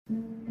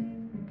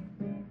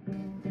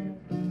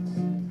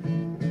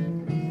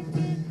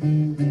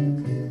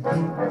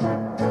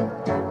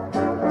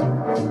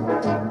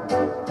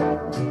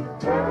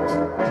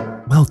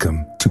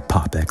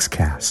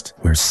Cast,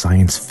 where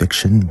science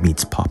fiction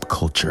meets pop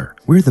culture.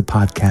 We're the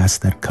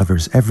podcast that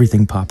covers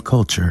everything pop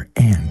culture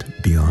and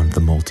beyond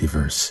the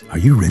multiverse. Are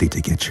you ready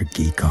to get your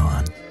geek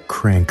on?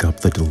 Crank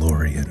up the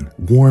DeLorean,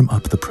 warm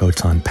up the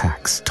proton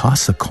packs,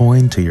 toss a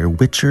coin to your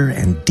Witcher,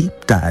 and deep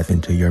dive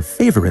into your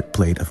favorite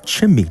plate of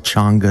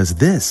chimichangas.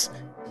 This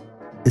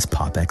is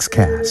PopX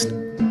Cast.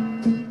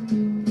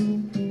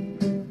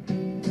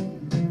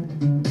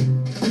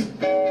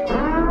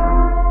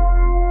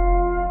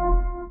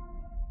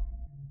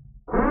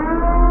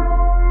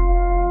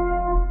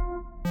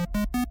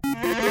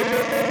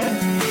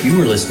 You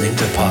are listening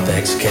to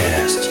PopX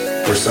Cast,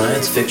 where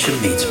science fiction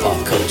meets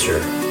pop culture.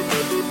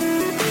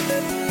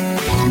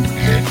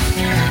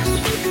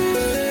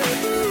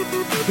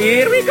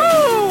 Here we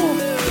go!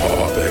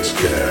 PopX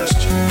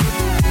Cast.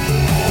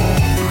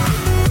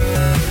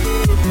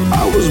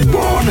 I was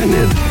born in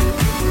it,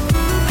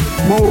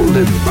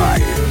 molded by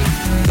it.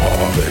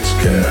 PopX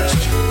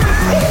Cast.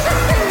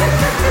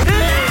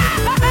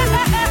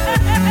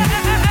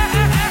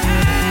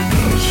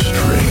 No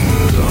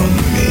strings on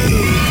me.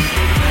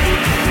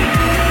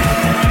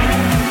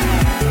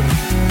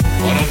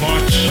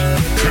 Autobots,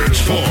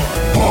 transform.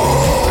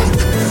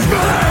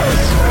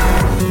 Smash!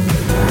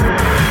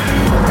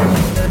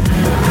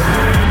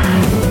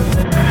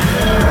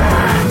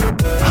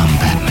 I'm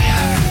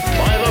Batman.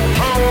 By the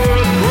power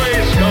of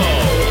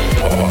Grayskull.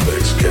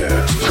 PopX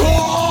Cast.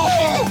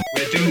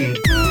 We're doomed.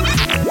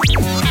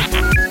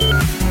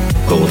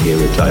 Goal here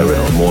at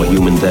Tyrell. More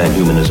human than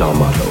human is our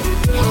motto.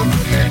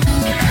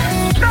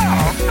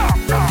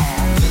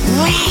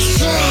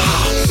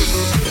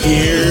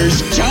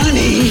 Here's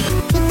Johnny.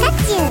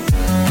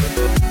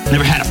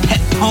 Never had a pet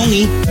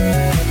pony.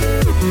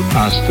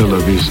 Hasta la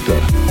vista,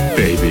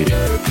 baby.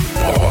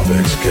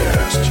 PopX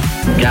Cast.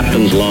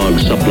 Captain's log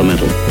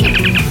supplemental.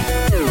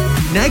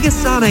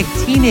 Negasonic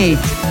Teenage.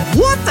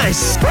 What the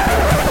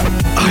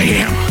I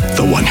am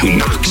the one who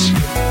knocks.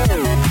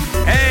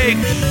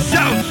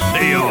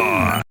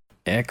 Excelsior!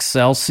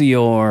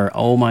 Excelsior.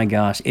 Oh my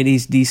gosh. It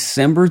is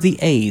December the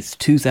 8th,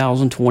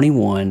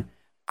 2021.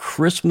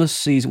 Christmas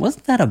season.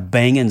 Wasn't that a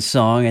banging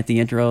song at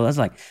the intro? That's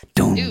like,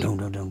 dun, dun,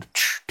 dun, dun,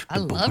 I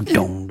loved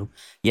it.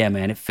 Yeah,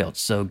 man, it felt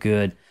so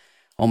good.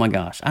 Oh my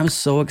gosh. I'm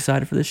so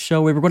excited for this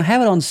show. We were going to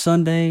have it on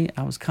Sunday.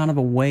 I was kind of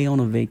away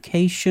on a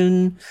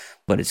vacation,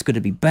 but it's good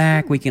to be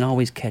back. We can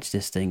always catch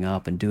this thing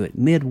up and do it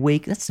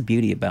midweek. That's the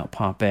beauty about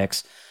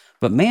PopX.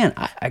 But man,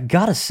 I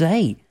gotta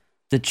say,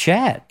 the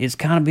chat is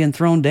kind of being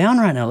thrown down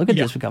right now. Look at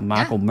this. We got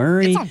Michael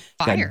Murray, it's on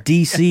fire. got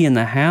DC in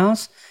the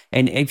house.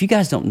 And if you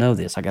guys don't know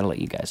this, I got to let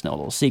you guys know a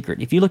little secret.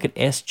 If you look at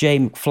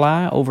SJ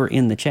McFly over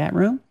in the chat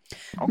room,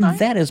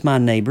 that is my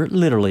neighbor,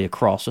 literally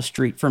across the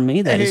street from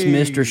me. That is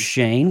Mr.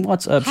 Shane.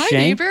 What's up, Hi, Shane?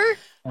 neighbor.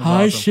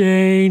 Hi,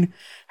 Shane.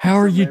 How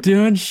are you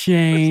doing,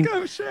 Shane?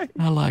 Let's go, Shane.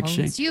 I like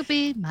Shane. Won't you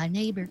be my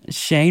neighbor?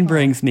 Shane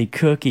brings me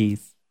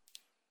cookies.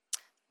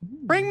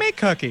 Bring me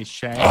cookies,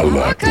 Shane. I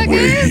like the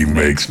way he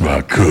makes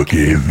my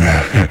cookies.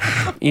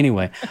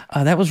 Anyway,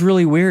 that was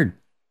really weird.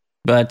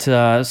 But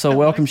so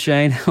welcome,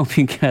 Shane. Hope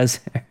you guys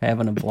are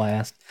having a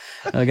blast.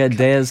 I got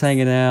Dez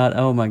hanging out.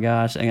 Oh my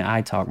gosh. And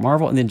I Talk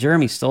Marvel. And then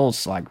Jeremy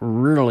Stoltz,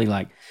 really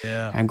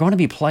I'm going to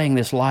be playing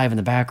this live in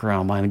the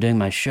background while I'm doing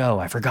my show.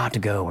 I forgot to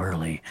go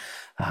early.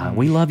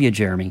 We love you,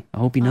 Jeremy. I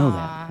hope you know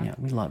that. Yeah,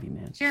 we love you,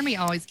 man. Jeremy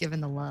always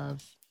giving the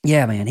love.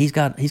 Yeah, man. He's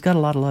got a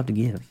lot of love to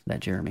give, that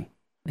Jeremy.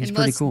 He's And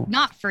pretty let's cool.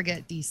 not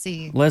forget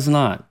DC. Let's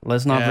not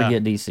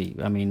forget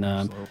DC. I mean,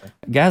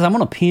 guys, I'm going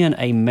to pin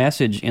a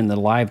message in the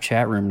live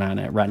chat room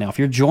right now. If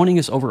you're joining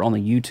us over on the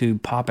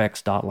YouTube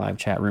popx.live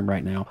chat room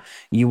right now,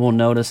 you will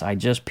notice I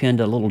just pinned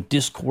a little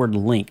Discord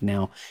link.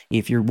 Now,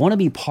 if you want to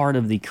be part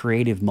of the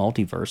creative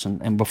multiverse,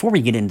 and before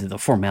we get into the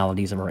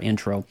formalities of our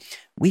intro,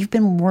 we've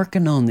been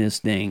working on this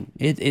thing.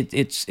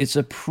 It's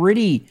a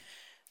pretty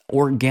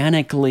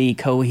organically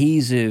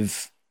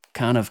cohesive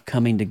kind of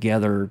coming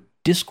together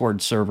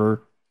Discord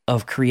server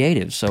of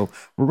creatives. So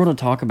we're going to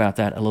talk about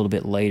that a little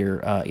bit later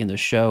in the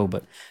show,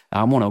 but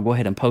I want to go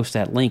ahead and post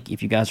that link.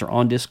 If you guys are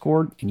on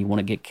Discord and you want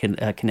to get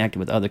connected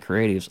with other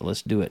creatives,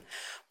 let's do it.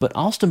 But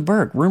Austin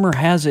Burke, rumor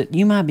has it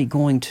you might be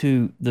going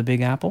to the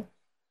Big Apple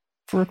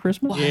for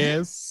Christmas.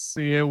 Yes.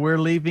 Yeah, we're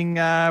leaving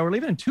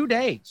in 2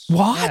 days.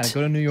 What? Yeah, to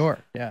go to New York.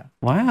 Yeah.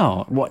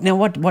 Wow. What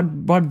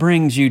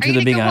brings you Are to you the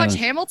gonna Big go Island? watch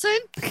Hamilton?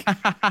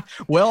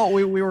 Well,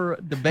 we were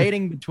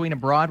debating between a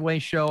Broadway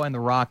show and the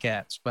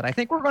Rockettes, but I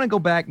think we're going to go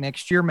back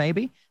next year,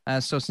 maybe.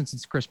 So since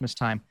it's Christmas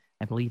time,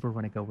 I believe we're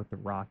going to go with the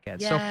Rockettes.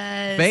 Yes, so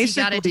you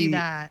basically, gotta do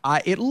that.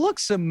 It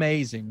looks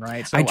amazing,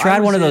 right? So I tried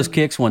was one of those in-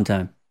 kicks one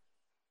time.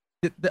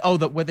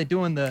 were they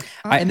doing the?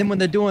 And then when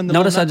they're doing the.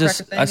 Notice little I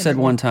nutcracker thing I and said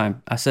they're one going-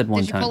 time. I said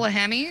one Did you time. pull a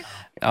Hemi?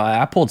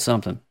 I pulled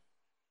something.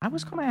 I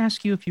was going to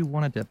ask you if you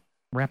wanted to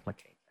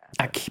replicate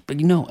that.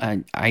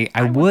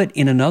 I would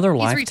in another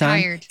lifetime,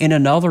 retired. in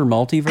another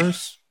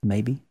multiverse,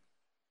 maybe.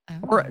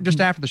 Or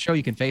just after the show,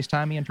 you can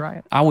FaceTime me and try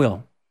it. I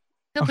will.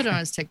 He'll put it on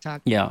his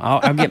TikTok. Yeah,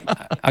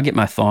 I'll get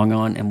my thong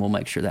on, and we'll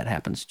make sure that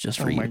happens just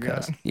for Oh you, my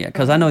guys. God. Yeah,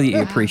 because I know that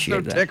you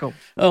appreciate that. Tickled.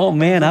 Oh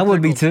man, I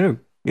would be too.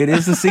 It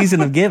is the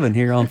season of giving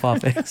here on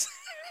Pop X.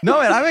 No,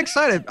 man, I'm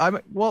excited.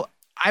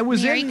 I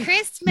was Merry in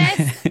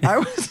Christmas. I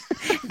was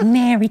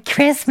Merry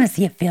Christmas,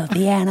 you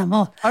filthy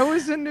animal. I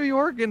was in New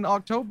York in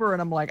October,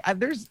 and I'm like, I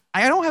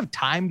don't have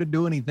time to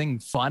do anything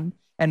fun.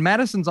 And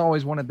Madison's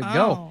always wanted to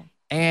go. Oh.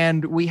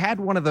 And we had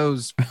one of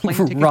those plane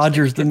tickets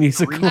Rogers that the you get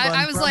Musical. refund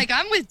I was from. like,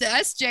 I'm with the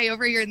SJ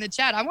over here in the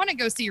chat. I want to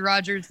go see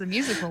Rogers the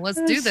Musical. Let's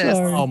do this.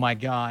 Sorry. Oh my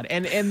God.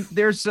 And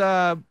there's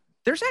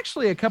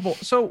actually a couple.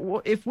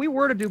 So if we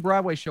were to do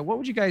Broadway show, what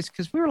would you guys,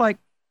 because we were like,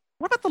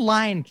 what about the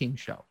Lion King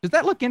show? Does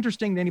that look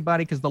interesting to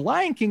anybody? Because the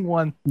Lion King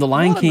one, The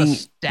Lion a lot of King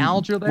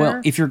nostalgia there.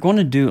 Well, if you're going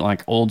to do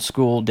like old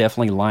school,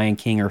 definitely Lion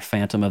King or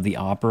Phantom of the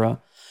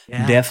Opera.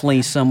 Yeah.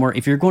 Definitely somewhere.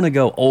 If you're going to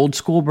go old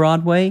school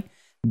Broadway,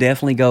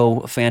 definitely go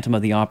Phantom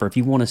of the Opera. If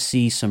you want to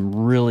see some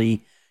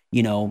really,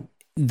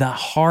 the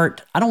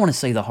heart. I don't want to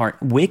say the heart.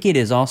 Wicked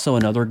is also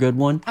another good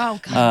one. Oh,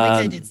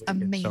 God. Wicked is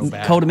amazing.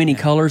 bad. Coat of Many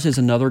Colors is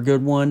another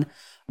good one.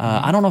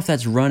 I don't know if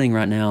that's running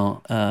right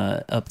now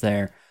up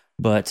there,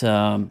 but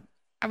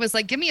I was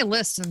like, give me a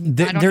list. And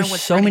I don't know there's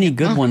what's so running many it.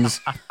 good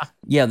ones.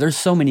 Yeah, there's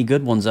so many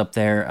good ones up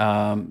there.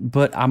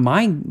 But I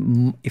might,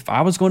 if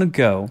I was going to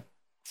go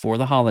for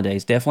the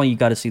holidays, definitely you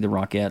got to see the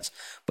Rockettes.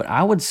 But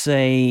I would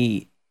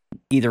say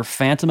either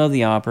Phantom of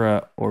the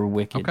Opera or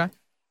Wicked. Okay.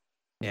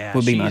 Yeah.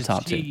 Would be my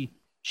top two.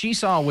 She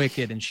saw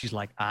Wicked and she's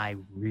like, I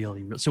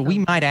really. So we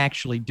might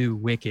actually do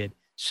Wicked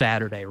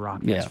Saturday,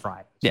 Rockettes Yeah.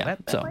 Friday. So Yeah,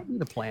 that so. might be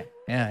the plan.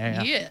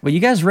 Yeah. Yeah. Well, you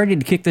guys ready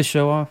to kick this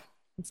show off?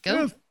 Let's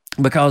go.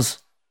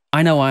 Because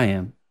I know I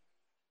am.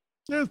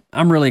 Yeah.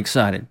 I'm really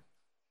excited.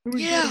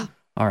 Yeah.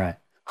 All right.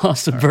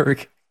 Austin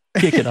Burke,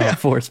 kick it off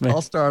for us, man.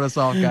 I'll start us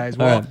off, guys.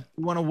 All Well, right.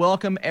 we want to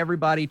welcome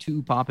everybody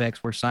to PopX,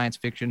 where science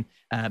fiction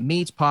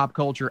meets pop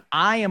culture.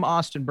 I am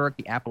Austin Burke,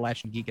 the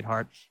Appalachian Geek at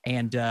Heart,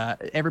 and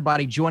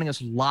everybody joining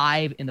us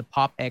live in the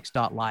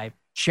popx.live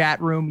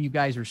chat room. You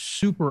guys are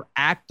super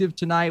active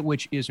tonight,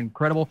 which is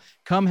incredible.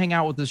 Come hang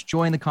out with us.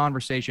 Join the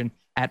conversation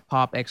at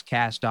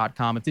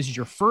popxcast.com. If this is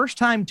your first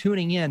time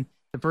tuning in,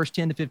 the first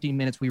 10 to 15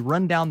 minutes, we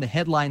run down the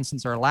headlines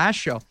since our last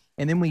show,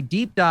 and then we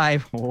deep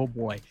dive, oh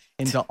boy,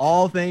 into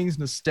all things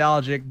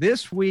nostalgic.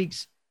 This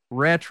week's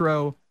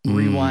Retro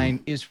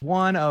Rewind is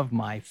one of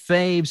my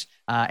faves.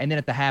 And then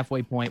at the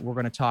halfway point, we're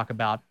going to talk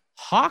about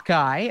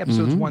Hawkeye,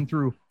 episodes 1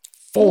 through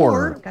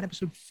 4. Got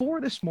episode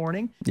 4 this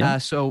morning. Yeah.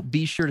 So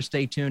be sure to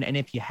stay tuned. And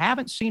if you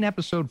haven't seen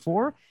episode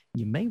 4,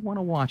 you may want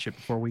to watch it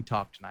before we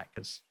talk tonight,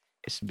 because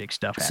it's some big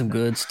stuff Some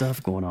happening. good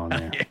stuff going on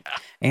there.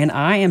 And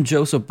I am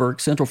Joseph Burke,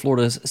 Central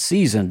Florida's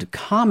seasoned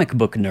comic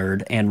book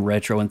nerd and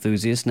retro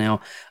enthusiast.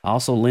 Now,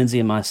 also Lindsay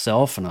and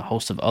myself and a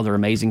host of other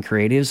amazing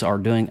creatives are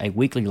doing a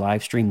weekly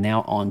live stream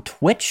now on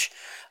Twitch.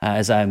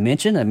 As I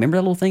mentioned, remember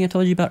that little thing I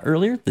told you about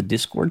earlier, the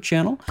Discord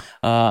channel?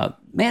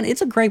 Man,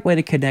 it's a great way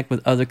to connect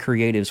with other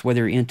creatives, whether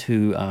you're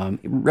into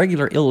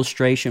regular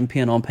illustration,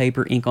 pen on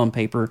paper, ink on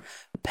paper,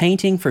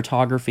 painting,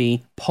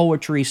 photography,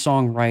 poetry,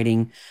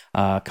 songwriting,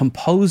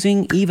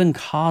 composing, even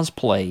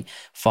cosplay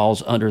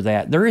falls under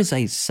that. There is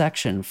a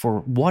section for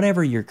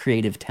whatever your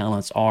creative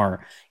talents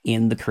are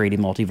in the Creative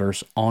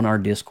Multiverse on our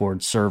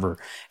Discord server.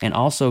 And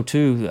also,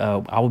 too,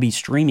 I will be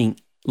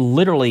streaming,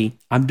 literally,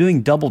 I'm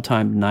doing double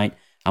time tonight.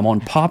 I'm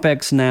on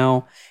PopX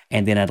now,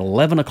 and then at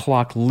 11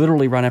 o'clock,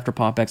 literally right after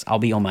PopX, I'll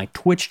be on my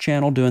Twitch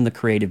channel doing the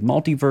Creative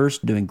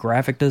Multiverse, doing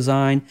graphic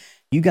design.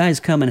 You guys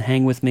come and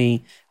hang with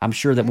me. I'm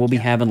sure that we'll be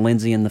having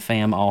Lindsay and the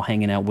fam all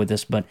hanging out with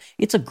us, but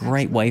it's a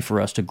great way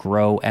for us to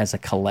grow as a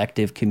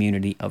collective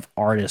community of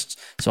artists.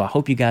 So I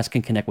hope you guys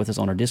can connect with us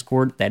on our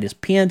Discord. That is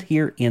pinned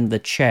here in the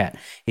chat.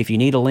 If you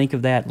need a link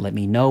of that, let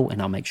me know,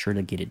 and I'll make sure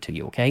to get it to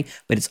you, okay?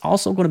 But it's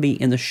also going to be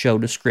in the show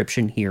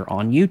description here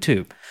on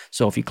YouTube.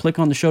 So if you click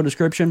on the show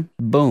description,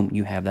 boom,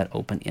 you have that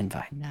open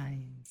invite.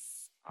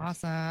 Nice.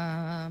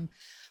 Awesome.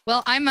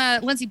 Well, I'm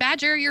Lindsay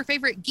Badger, your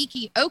favorite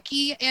geeky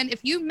okie. And if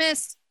you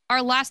missed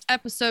our last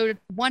episode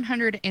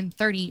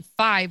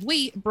 135,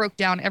 we broke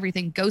down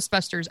everything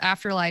Ghostbusters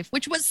Afterlife,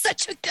 which was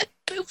such a good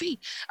movie.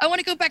 I want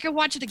to go back and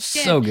watch it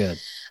again. So good.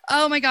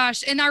 Oh my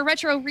gosh. And our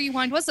retro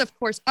rewind was, of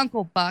course,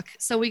 Uncle Buck.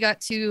 So we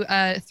got to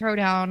throw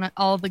down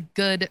all the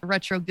good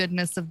retro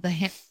goodness of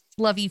the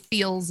lovey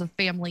feels of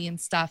family and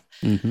stuff.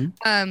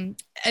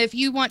 If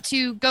you want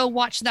to go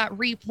watch that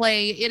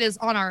replay, it is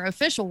on our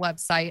official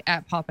website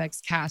at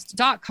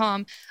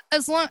popxcast.com,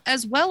 as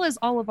well as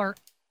all of our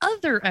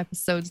other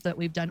episodes that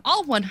we've done,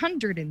 all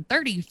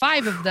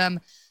 135 of them,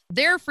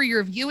 there for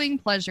your viewing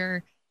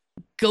pleasure.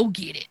 Go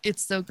get it.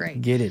 It's so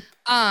great. Get it.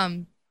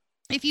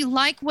 If you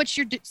like what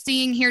you're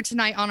seeing here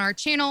tonight on our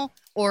channel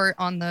or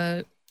on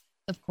the,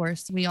 of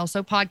course, we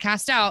also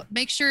podcast out,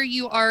 make sure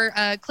you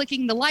are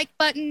clicking the like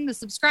button, the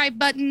subscribe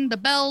button, the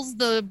bells,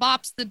 the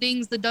bops, the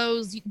dings, the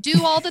does.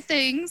 Do all the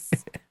things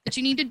that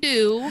you need to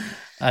do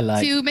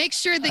to make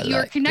sure that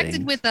you're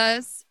connected with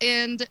us.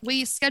 And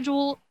we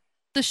schedule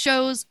the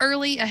shows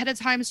early ahead of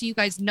time so you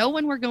guys know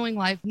when we're going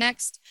live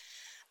next.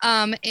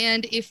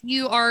 And if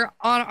you are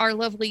on our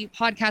lovely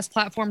podcast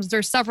platforms,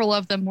 there's several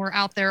of them we're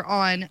out there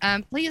on.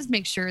 Please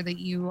make sure that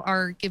you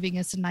are giving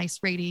us a nice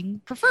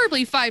rating,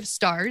 preferably 5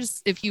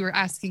 stars. If you were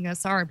asking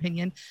us our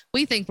opinion,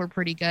 we think we're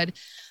pretty good,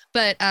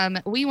 but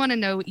we want to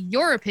know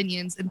your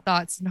opinions and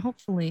thoughts, and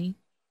hopefully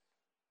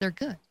they're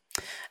good.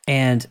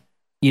 And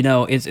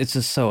it's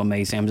just so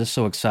amazing. I'm just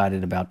so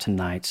excited about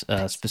tonight's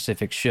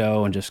specific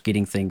show and just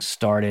getting things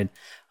started.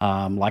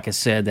 Like I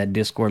said, that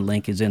Discord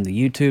link is in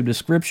the YouTube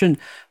description.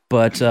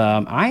 But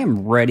I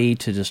am ready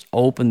to just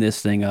open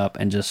this thing up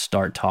and just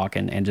start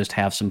talking and just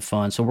have some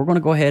fun. So we're going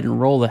to go ahead and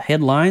roll the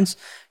headlines.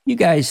 You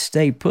guys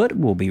stay put.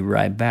 We'll be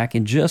right back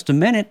in just a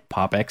minute.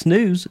 PopX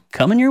News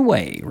coming your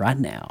way right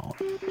now.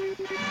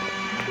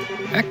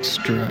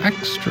 Extra,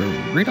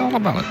 read all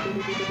about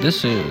it.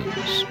 This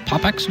is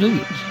PopX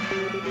News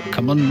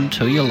coming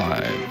to you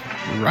live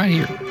right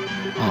here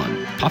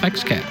on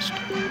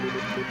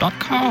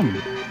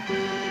popxcast.com.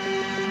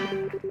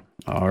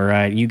 All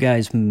right, you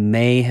guys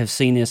may have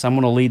seen this. I'm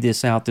going to lead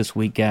this out this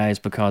week, guys,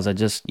 because I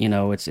just,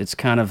 it's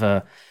kind of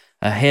a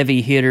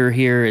heavy hitter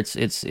here.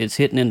 It's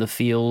hitting in the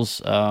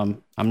feels.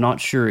 I'm not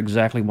sure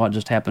exactly what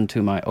just happened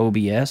to my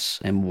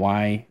OBS and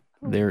why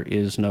there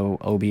is no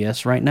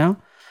OBS right now.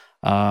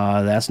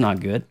 That's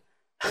not good.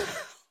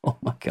 Oh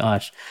my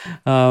gosh.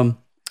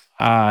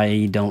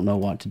 I don't know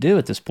what to do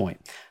at this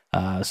point.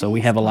 So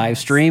we have a live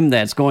stream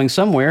that's going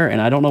somewhere, and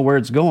I don't know where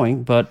it's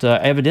going, but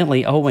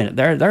evidently,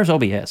 there's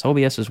OBS.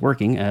 OBS is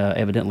working.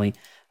 Evidently,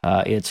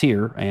 it's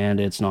here,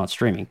 and it's not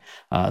streaming.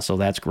 So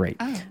that's great.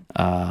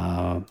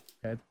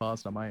 It's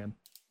paused on my end.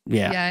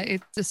 Yeah. Yeah,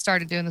 it just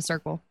started doing the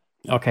circle.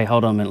 Okay,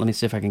 hold on a minute. Let me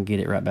see if I can get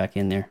it right back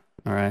in there.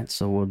 All right,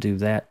 so we'll do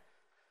that.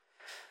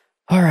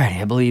 All right,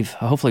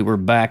 hopefully we're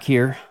back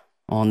here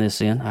on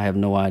this end. I have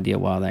no idea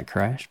why that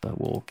crashed, but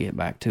we'll get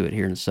back to it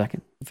here in a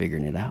second,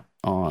 figuring it out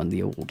on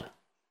the old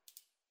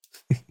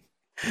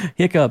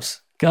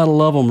hiccups. Gotta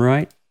love them,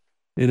 right?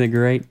 Isn't it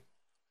great?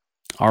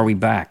 Are we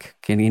back?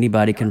 Can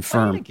anybody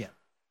confirm?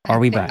 Are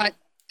we back?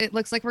 It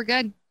looks like we're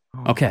good.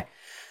 Okay.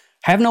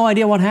 Have no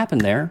idea what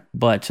happened there,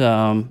 but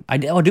I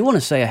do want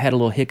to say I had a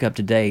little hiccup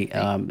today.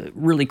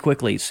 Really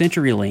quickly,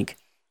 CenturyLink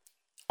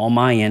on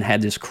my end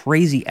had this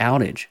crazy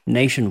outage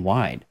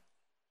nationwide.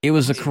 It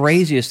was the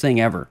craziest thing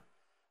ever.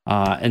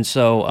 And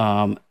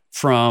so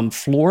from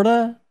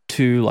Florida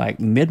to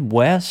like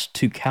Midwest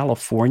to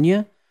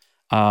California,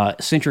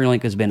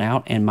 CenturyLink has been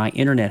out, and my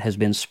internet has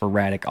been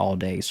sporadic all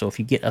day. So if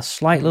you get a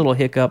slight little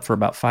hiccup for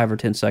about 5 or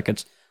 10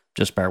 seconds,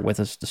 just bear with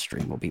us. The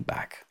stream will be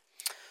back.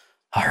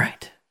 All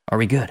right. Are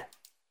we good?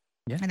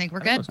 Yeah, I think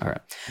we're good. All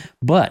right.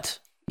 But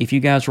if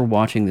you guys were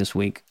watching this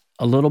week,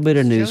 a little bit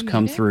of news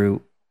come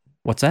through.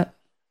 What's that?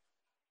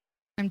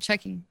 I'm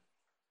checking.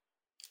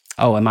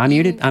 Oh, am I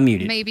muted? I'm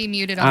muted. Maybe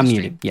muted on I'm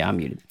stream. muted. Yeah, I'm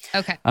muted.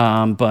 Okay.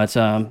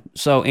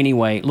 So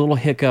anyway, little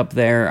hiccup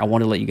there. I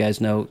want to let you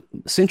guys know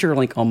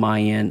CenturyLink on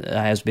my end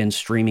has been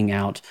streaming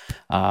out,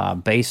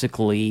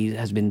 basically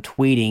has been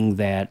tweeting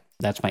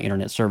that's my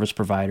internet service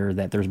provider,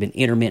 that there's been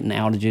intermittent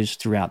outages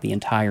throughout the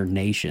entire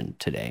nation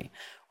today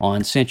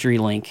on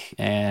CenturyLink.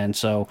 And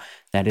so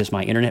that is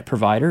my internet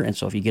provider. And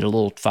so if you get a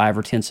little 5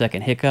 or 10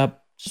 second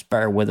hiccup, just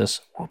bear with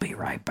us. We'll be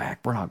right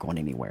back. We're not going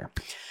anywhere.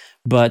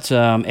 But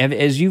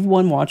as you've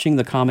been watching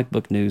the comic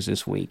book news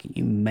this week,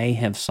 you may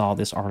have saw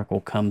this article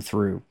come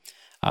through.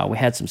 We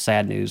had some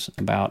sad news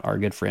about our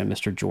good friend,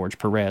 Mr. George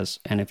Perez.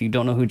 And if you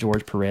don't know who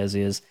George Perez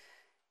is,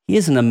 he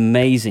is an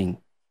amazing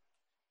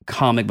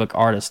comic book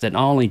artist that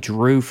not only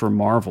drew for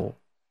Marvel,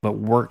 but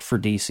worked for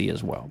DC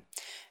as well.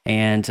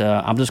 And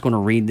I'm just going to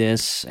read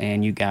this,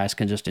 and you guys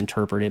can just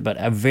interpret it. But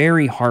a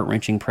very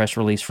heart-wrenching press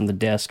release from the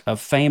desk of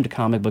famed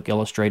comic book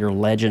illustrator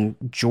legend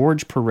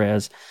George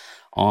Perez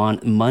on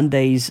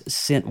Mondays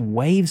sent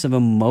waves of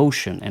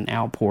emotion and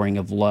outpouring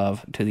of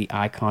love to the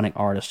iconic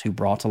artist who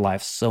brought to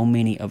life so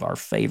many of our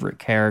favorite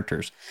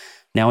characters.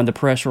 Now, in the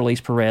press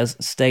release, Perez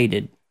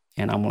stated,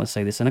 and I'm going to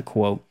say this in a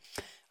quote,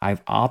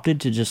 "I've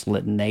opted to just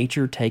let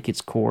nature take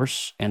its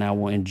course, and I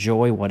will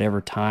enjoy whatever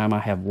time I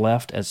have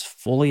left as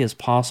fully as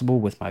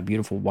possible with my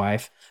beautiful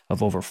wife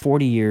of over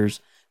 40 years,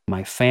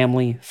 my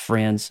family,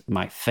 friends,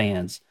 my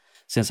fans.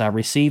 Since I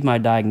received my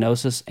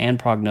diagnosis and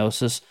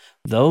prognosis,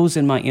 those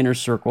in my inner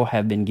circle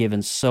have been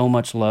given so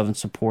much love and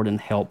support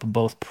and help,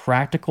 both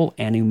practical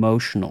and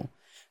emotional.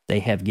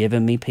 They have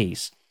given me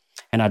peace.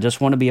 And I just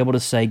want to be able to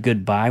say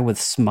goodbye with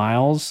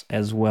smiles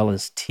as well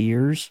as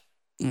tears."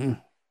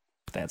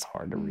 That's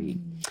hard to read.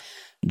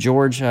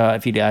 George,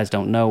 if you guys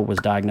don't know, was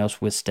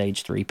diagnosed with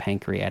stage 3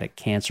 pancreatic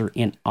cancer,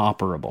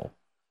 inoperable.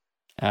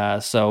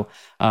 It's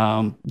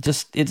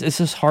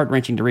just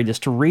heart-wrenching to read this.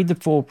 To read the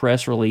full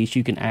press release,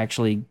 you can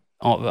actually,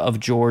 of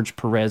George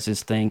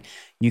Perez's thing,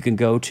 you can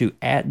go to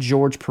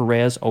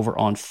 @GeorgePerez over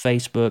on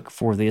Facebook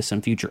for this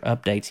and future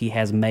updates. He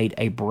has made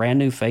a brand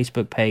new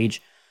Facebook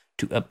page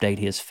to update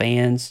his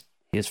fans,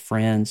 his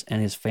friends,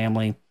 and his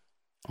family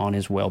on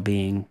his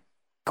well-being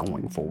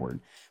going forward.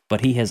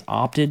 But he has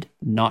opted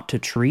not to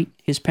treat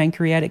his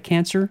pancreatic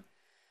cancer.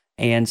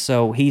 And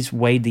so he's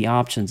weighed the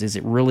options. Is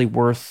it really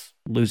worth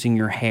losing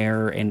your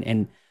hair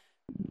and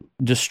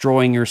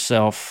destroying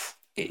yourself.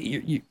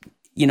 You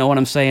know what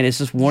I'm saying? It's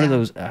just one of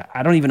those.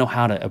 I don't even know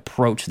how to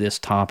approach this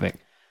topic.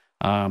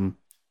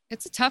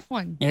 It's a tough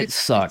one. It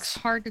sucks.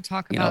 It's hard to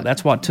talk about. You know,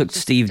 that's what took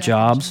Steve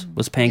Jobs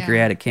was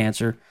pancreatic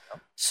cancer.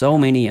 So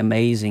many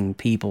amazing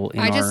people in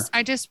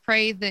I just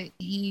pray that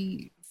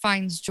he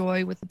finds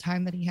joy with the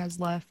time that he has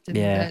left, and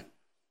that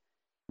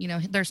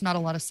there's not a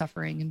lot of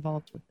suffering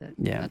involved with it.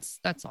 Yeah,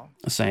 that's all.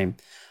 Same.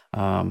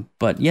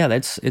 But yeah,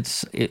 it's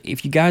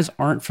if you guys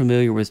aren't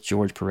familiar with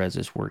George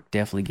Perez's work,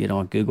 definitely get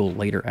on Google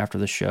later after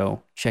the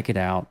show, check it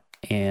out,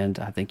 and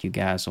I think you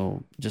guys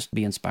will just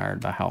be inspired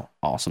by how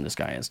awesome this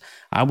guy is.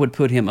 I would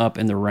put him up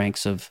in the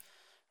ranks of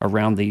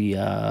around the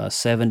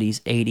 70s,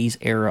 80s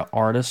era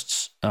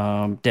artists,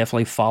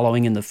 definitely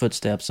following in the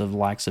footsteps of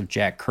likes of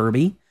Jack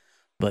Kirby,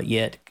 but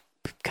yet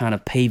kind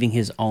of paving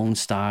his own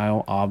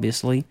style,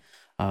 obviously.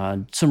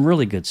 Some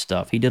really good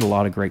stuff. He did a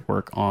lot of great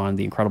work on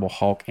The Incredible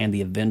Hulk and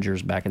The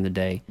Avengers back in the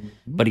day,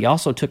 but he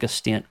also took a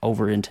stint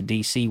over into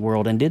DC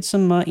world and did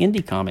some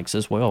indie comics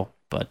as well.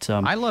 But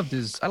I loved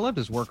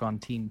his work on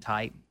Teen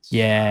Titans.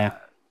 Yeah.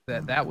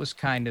 That was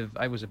kind of,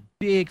 I was a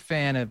big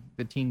fan of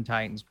the Teen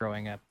Titans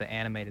growing up, the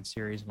animated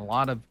series, and a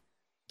lot of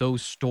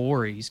those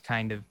stories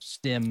kind of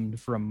stemmed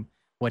from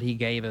what he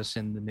gave us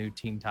in the new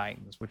Teen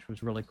Titans, which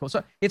was really cool.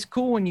 So it's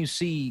cool when you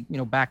see,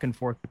 back and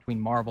forth between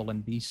Marvel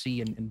and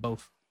DC, and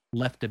both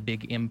left a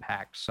big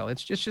impact. So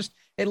it's just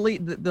at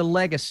least the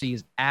legacy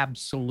is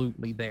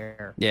absolutely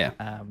there. Yeah.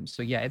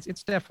 So yeah,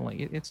 it's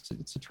definitely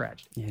it's a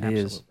tragedy. It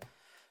is.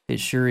 It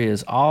sure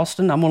is.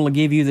 Austin, I'm going to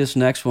give you this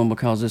next one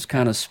because this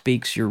kind of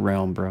speaks your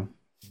realm, bro.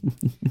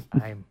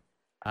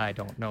 I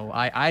don't know.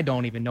 I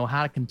don't even know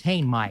how to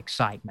contain my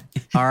excitement.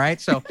 All right.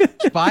 So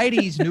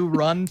Spidey's new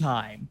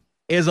runtime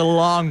is a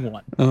long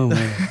one. Oh,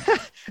 man.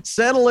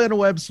 Settle in,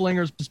 web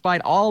slingers.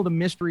 Despite all the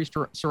mysteries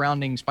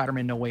surrounding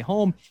Spider-Man No Way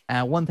Home,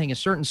 one thing is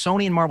certain: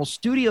 Sony and Marvel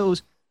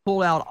Studios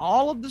pulled out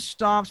all of the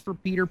stops for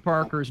Peter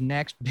Parker's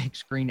next big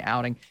screen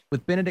outing,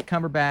 with Benedict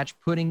Cumberbatch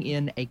putting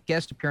in a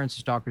guest appearance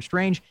as Doctor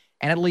Strange,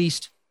 and at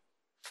least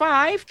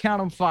 5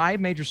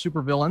 major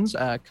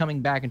supervillains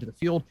coming back into the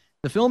field.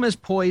 The film is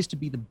poised to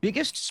be the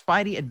biggest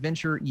Spidey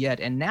adventure yet,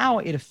 and now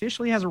it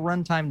officially has a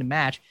runtime to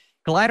match.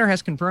 Collider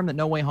has confirmed that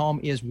No Way Home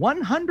is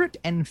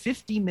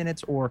 150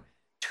 minutes or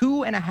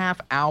 2.5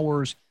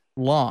 hours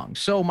long.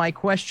 So my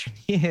question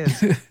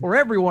is, for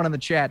everyone in the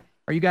chat,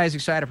 are you guys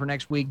excited for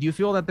next week? Do you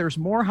feel that there's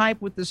more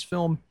hype with this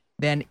film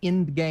than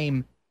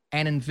Endgame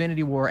and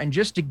Infinity War? And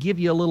just to give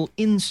you a little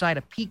insight,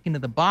 a peek into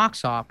the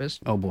box office.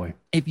 Oh boy.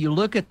 If you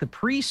look at the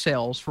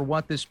pre-sales for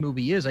what this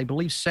movie is, I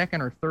believe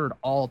second or third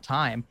all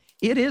time,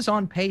 it is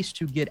on pace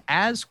to get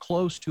as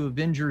close to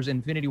Avengers,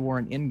 Infinity War,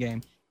 and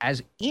Endgame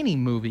as any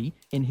movie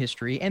in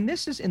history. And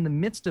this is in the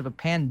midst of a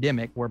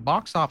pandemic where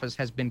box office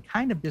has been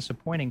kind of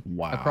disappointing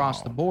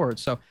across the board.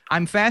 So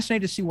I'm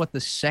fascinated to see what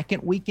the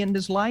second weekend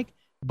is like.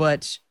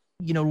 But,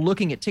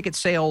 looking at ticket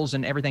sales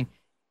and everything,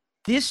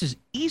 this is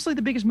easily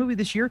the biggest movie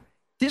this year.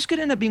 This could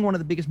end up being one of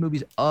the biggest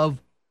movies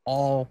of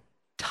all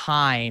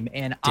time.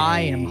 And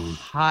Dang.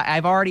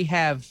 I've already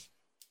have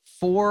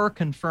 4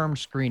 confirmed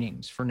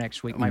screenings for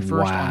next week. My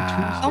first on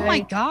Tuesday. Oh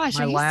my gosh.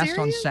 My are you last serious?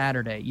 on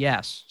Saturday.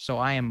 Yes. So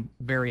I am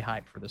very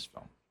hyped for this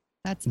film.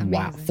 That's amazing.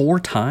 Wow. 4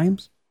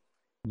 times?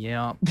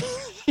 Yeah.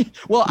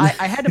 Well,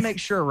 I had to make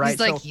sure, right? He's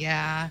like, so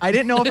yeah. I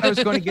didn't know if I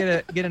was going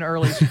to get an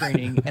early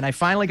screening, and I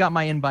finally got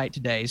my invite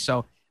today.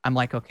 So I'm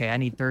like, okay, I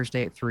need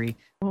Thursday at 3.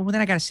 Well, then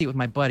I got to see it with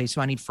my buddy.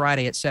 So I need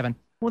Friday at 7.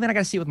 Well, then I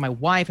got to see it with my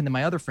wife and then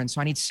my other friends. So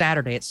I need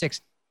Saturday at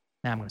 6.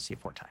 Now I'm going to see it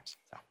 4 times.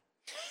 So.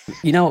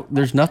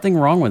 There's nothing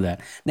wrong with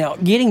that. Now,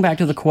 getting back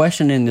to the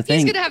question and the thing.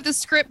 He's going to have the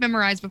script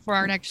memorized before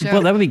our next show.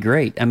 Well, that would be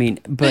great. I mean,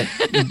 but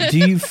do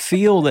you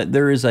feel that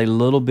there is a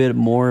little bit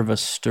more of a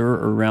stir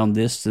around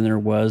this than there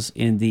was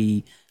in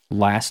the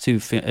last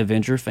 2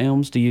 Avenger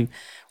films? Do you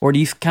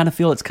kind of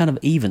feel it's kind of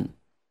even?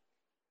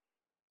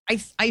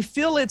 I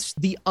feel it's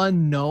the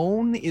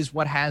unknown is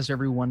what has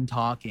everyone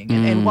talking.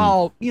 And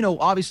while,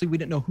 obviously we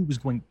didn't know who was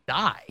going to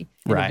die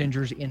in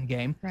Avengers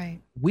Endgame,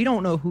 we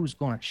don't know who's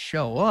going to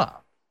show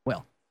up.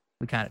 Well,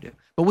 we kind of do.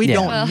 But we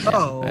don't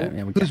know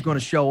who's going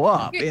to show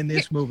up in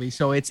this movie.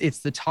 So it's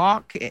the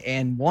talk.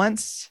 And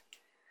once,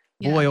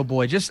 boy, oh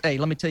boy, just, hey,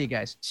 let me tell you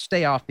guys,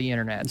 stay off the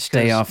internet.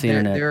 Stay off the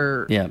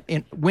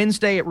internet.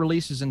 Wednesday it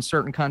releases in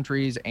certain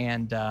countries.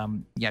 And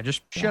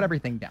just shut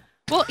everything down.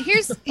 Well,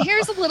 here's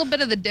a little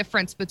bit of the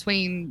difference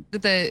between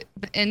the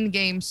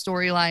Endgame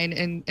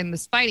storyline and the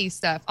Spidey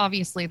stuff.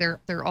 Obviously,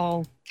 they're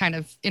all kind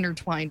of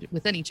intertwined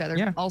within each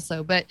other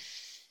also. But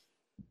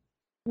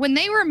when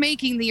they were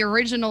making the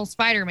original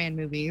Spider-Man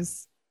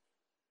movies,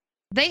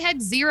 they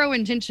had zero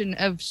intention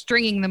of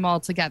stringing them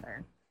all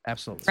together.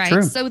 Absolutely. Right?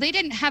 True. So they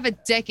didn't have a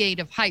decade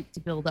of hype to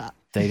build up.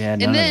 They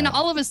had and then of that.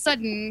 all of a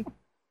sudden,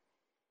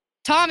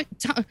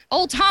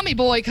 old Tommy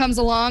Boy comes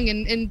along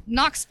and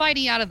knocks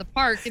Spidey out of the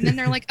park. And then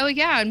they're like, oh,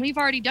 yeah, and we've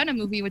already done a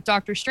movie with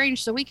Doctor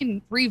Strange, so we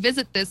can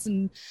revisit this.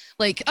 And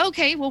like,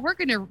 okay, well, we're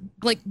going to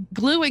like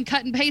glue and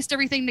cut and paste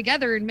everything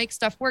together and make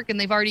stuff work. And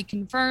they've already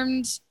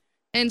confirmed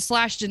and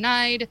 /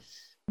 denied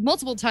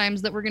multiple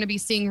times that we're going to be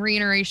seeing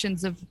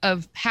reiterations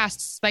of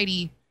past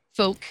Spidey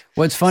folk.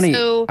 Well, it's funny.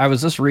 So- I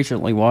was just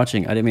recently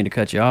watching. I didn't mean to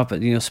cut you off,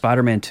 but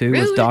Spider-Man 2 with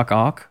Really? Doc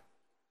Ock.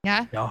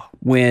 Yeah.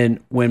 When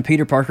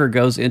Peter Parker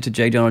goes into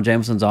J. Jonah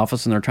Jameson's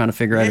office and they're trying to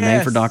figure out a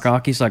name for Doc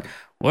Ock, he's like,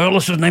 "Well,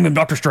 let's just name him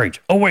Doctor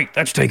Strange." Oh wait,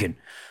 that's taken.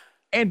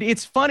 And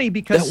it's funny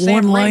because That Sam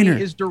one-liner.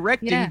 Raimi is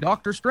directing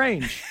Doctor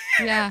Strange.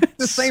 Yeah.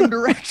 The same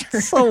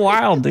director. So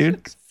wild,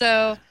 dude.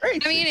 So, I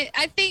mean,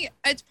 I think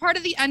it's part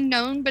of the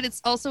unknown, but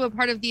it's also a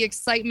part of the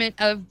excitement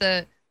of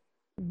the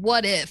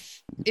what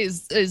if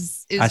is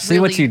I see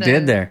what really you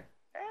did there.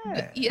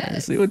 Yeah. I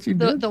see what you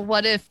did. The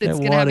what if that's That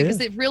going to happen, what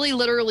because if. it really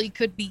literally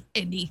could be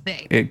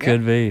anything. It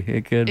could be.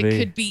 It could It be.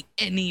 could be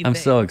anything. I'm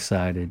so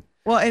excited.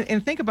 Well,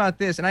 and think about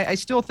this, and I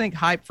still think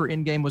hype for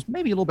Endgame was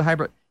maybe a little bit high,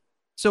 but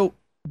so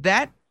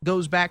that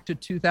goes back to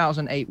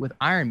 2008 with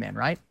Iron Man,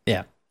 right?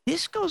 Yeah.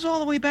 This goes all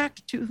the way back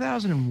to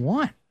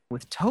 2001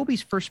 with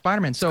Tobey's first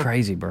Spider-Man. So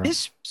crazy, bro.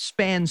 This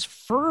spans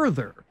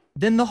further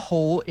than the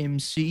whole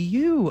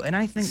MCU, and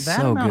I think that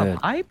So amount good.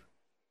 of hype.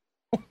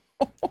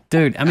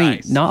 Dude, I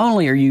mean, not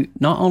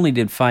only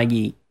did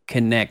Feige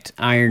connect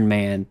Iron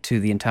Man to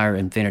the entire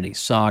Infinity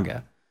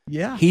Saga,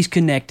 Yeah. he's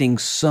connecting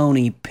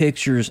Sony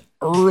Pictures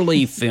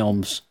early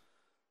films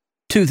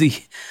to the.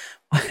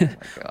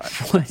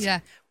 What? Yeah.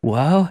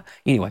 Wow.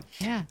 Anyway,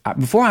 Yeah.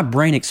 Before my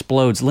brain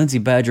explodes, Lindsay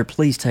Badger,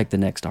 please take the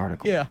next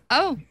article. Yeah.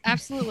 Oh,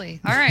 absolutely.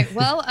 All right.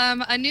 Well,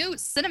 a new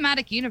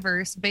cinematic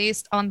universe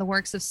based on the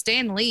works of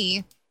Stan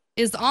Lee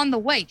is on the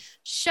way.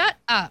 Shut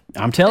up.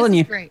 I'm telling This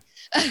you. is great.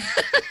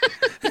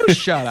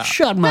 Shut up.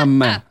 Shut my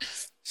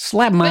mouth.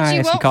 Slap my But you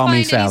ass and won't call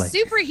me find any Sally.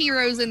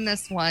 superheroes in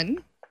this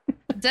one.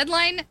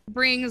 Deadline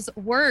brings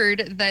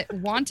word that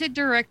wanted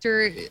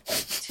director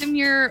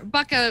Timur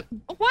Baka.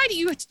 Why do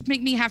you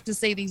make me have to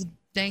say these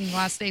dang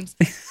last names?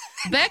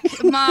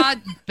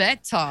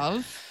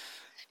 Bekmambetov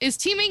is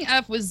teaming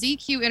up with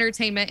ZQ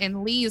Entertainment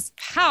and Lee's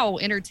POW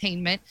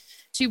Entertainment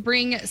to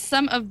bring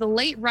some of the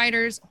late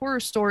writers' horror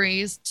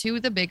stories to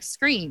the big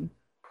screen.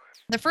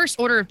 The first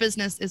order of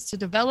business is to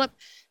develop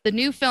the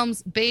new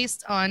films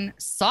based on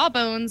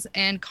Sawbones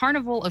and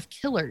Carnival of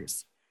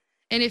Killers.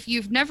 And if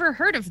you've never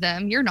heard of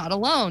them, you're not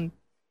alone.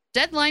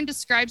 Deadline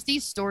describes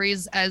these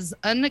stories as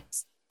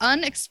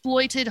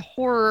unexploited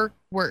horror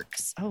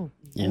works. Oh,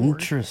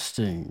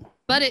 Interesting.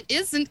 but it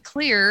isn't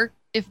clear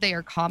if they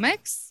are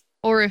comics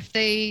or if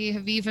they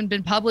have even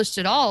been published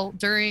at all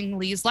during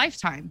Lee's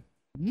lifetime.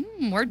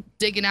 We're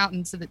digging out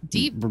into the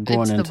deep We're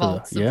going into the into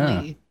vaults of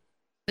yeah. Lee.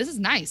 This is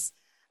nice.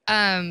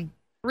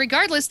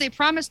 Regardless, they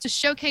promise to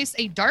showcase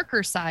a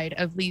darker side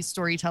of Lee's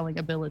storytelling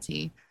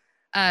ability.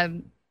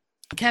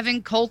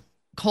 Kevin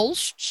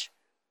Kolsch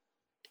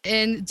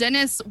and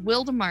Dennis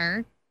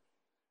Wildemar,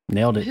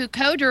 Nailed it. who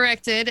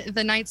co-directed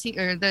the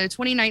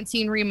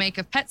 2019 remake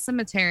of Pet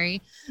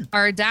Sematary,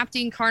 are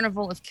adapting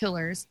Carnival of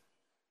Killers.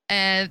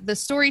 The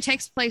story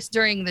takes place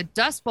during the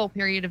Dust Bowl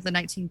period of the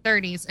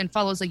 1930s and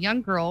follows a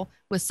young girl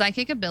with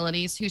psychic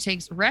abilities who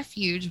takes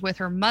refuge with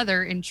her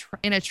mother in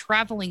a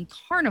traveling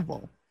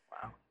carnival.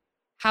 Wow.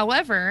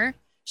 However,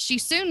 she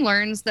soon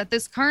learns that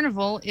this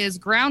carnival is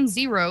ground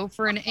zero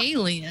for an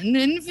alien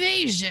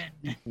invasion.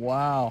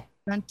 Wow.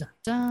 Dun, dun,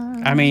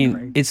 dun. I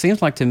mean, it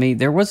seems like to me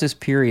there was this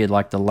period,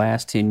 like the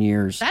last 10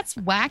 years. That's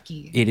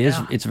wacky. It is.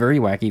 Yeah. It's very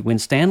wacky. When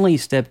Stan Lee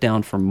stepped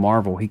down from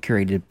Marvel, he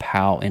created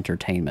POW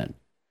Entertainment.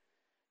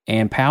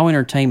 And POW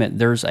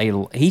Entertainment,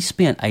 he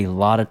spent a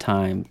lot of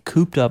time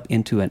cooped up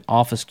into an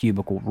office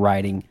cubicle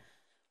writing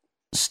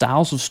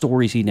styles of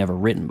stories he'd never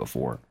written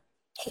before,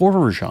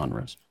 horror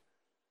genres.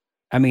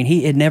 I mean,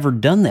 he had never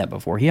done that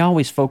before. He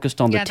always focused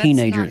on the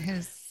teenager.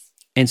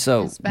 And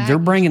so they're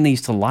bringing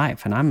these to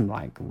life, and I'm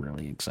like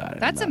really excited.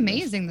 That's about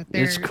amazing this. that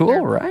they're It's cool,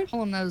 they're right?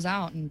 pulling those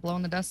out and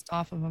blowing the dust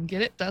off of them.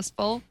 Get it, Dust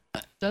Bowl?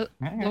 Blow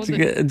It's the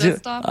good.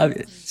 dust off.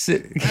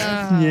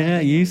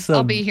 Yeah, you so.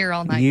 I'll be here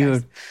all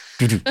night,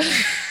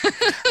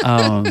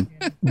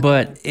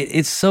 But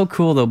it's so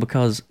cool though,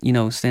 because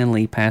Stan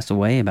Lee passed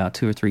away about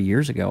 2 or 3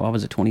 years ago. I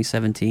was at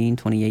 2017,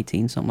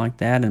 2018, something like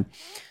that, and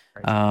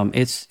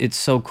it's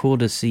so cool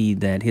to see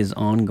that his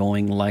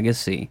ongoing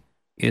legacy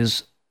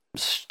is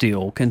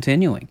still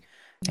continuing.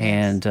 Yes.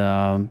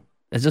 And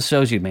it just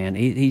shows you, man,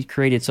 he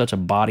created such a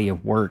body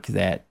of work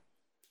that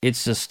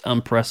it's just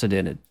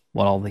unprecedented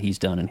what all that he's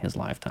done in his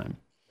lifetime.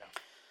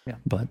 Yeah.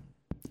 But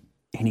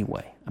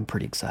anyway, I'm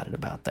pretty excited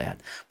about that.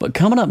 But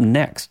coming up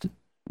next,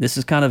 this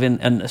is kind of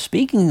and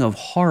speaking of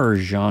horror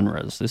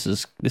genres, this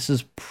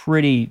is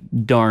pretty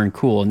darn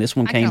cool. And this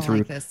one came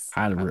through.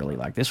 I really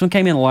like this one.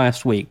 Came in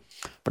last week.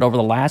 But over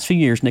the last few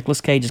years,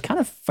 Nicolas Cage has kind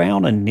of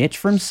found a niche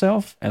for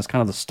himself as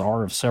kind of the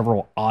star of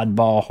several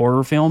oddball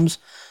horror films.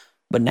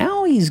 But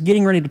now he's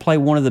getting ready to play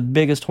one of the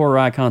biggest horror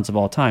icons of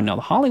all time. Now,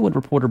 The Hollywood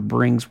Reporter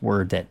brings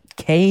word that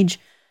Cage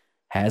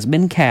has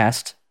been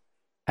cast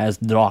as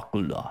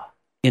Dracula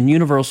in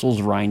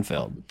Universal's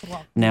Reinfeld.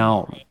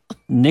 Now,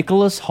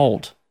 Nicholas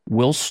Hoult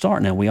will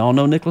star. Now, we all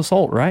know Nicholas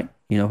Hoult, right?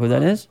 You know who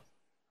that is?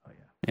 Oh,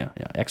 yeah.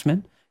 Yeah.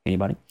 X-Men?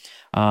 Anybody?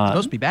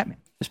 Supposed to be Batman.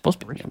 It's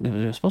supposed to be.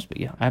 It was supposed to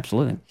be. Yeah,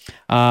 absolutely.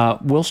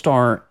 Will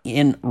star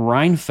in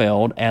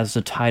Reinfeld as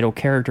the title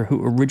character,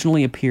 who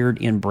originally appeared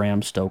in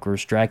Bram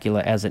Stoker's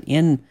Dracula as an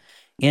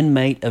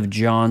inmate of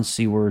John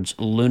Seward's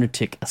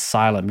lunatic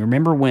asylum.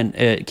 Remember when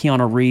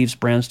Keanu Reeves,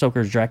 Bram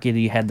Stoker's Dracula,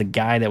 you had the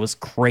guy that was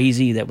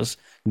crazy that was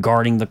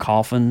guarding the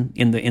coffin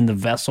in the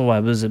vessel.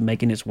 I was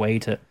making its way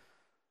to.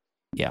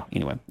 Yeah,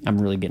 anyway, I'm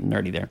really getting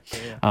nerdy there.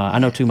 I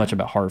know too much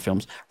about horror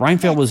films.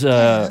 Reinfeld was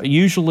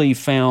usually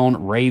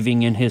found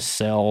raving in his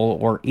cell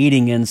or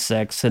eating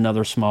insects and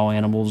other small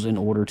animals in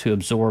order to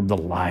absorb the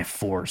life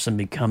force and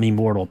become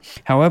immortal.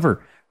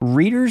 However,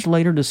 readers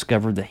later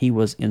discovered that he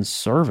was in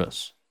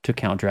service to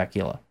Count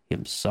Dracula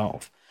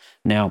himself.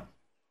 Now,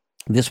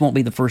 this won't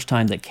be the first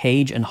time that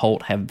Cage and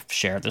Holt have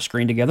shared the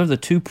screen together. The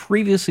two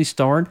previously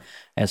starred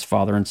as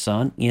father and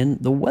son in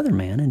The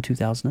Weatherman in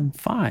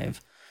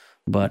 2005.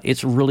 But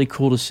it's really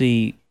cool to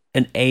see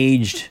an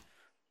aged,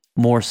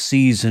 more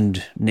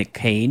seasoned Nick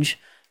Cage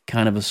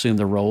kind of assume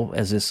the role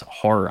as this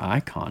horror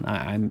icon.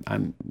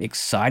 I'm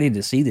excited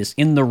to see this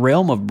in the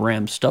realm of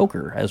Bram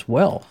Stoker as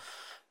well.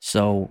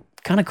 So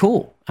kind of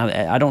cool.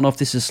 I don't know if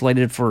this is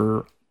slated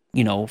for,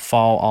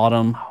 fall,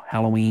 autumn,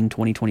 Halloween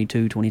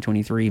 2022,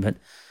 2023, but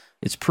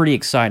it's pretty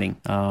exciting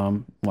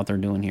what they're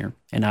doing here.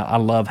 And I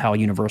love how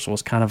Universal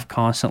is kind of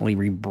constantly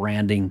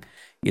rebranding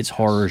its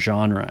horror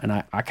genre. And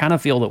I kind of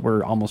feel that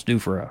we're almost due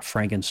for a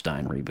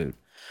Frankenstein reboot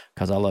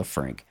because I love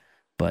Frank.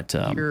 But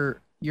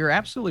you're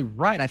absolutely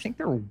right. I think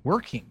they're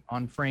working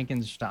on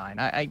Frankenstein.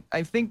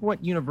 I think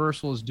what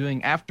Universal is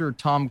doing after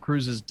Tom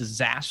Cruise's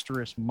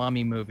disastrous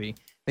Mummy movie,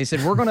 they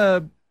said, we're going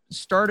to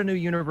start a new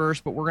universe,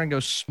 but we're going to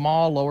go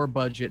small, lower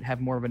budget,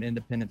 have more of an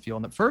independent feel.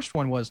 And the first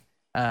one was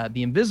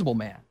The Invisible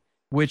Man,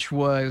 which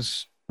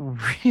was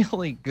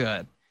really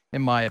good,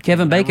 in my opinion.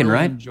 Kevin Bacon, I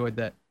really right? Enjoyed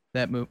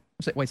that movie.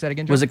 Wait, say that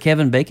again, Joe? Was it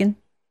Kevin Bacon?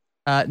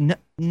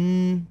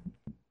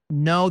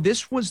 No,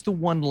 this was the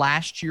one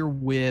last year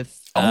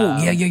with...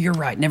 yeah, you're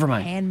right. Never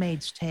mind.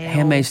 Handmaid's Tale.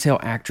 Handmaid's Tale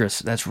actress.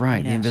 That's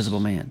right, Yes. The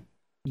Invisible Man.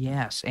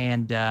 Yes,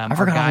 and I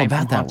forgot all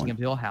about that Haunting one. of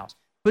Hill House.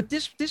 But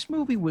this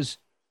movie was,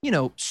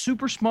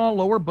 super small,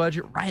 lower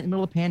budget, right in the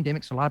middle of the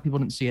pandemic, so a lot of people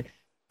didn't see it.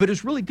 But it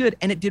was really good,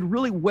 and it did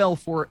really well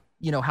for,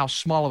 how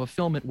small of a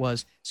film it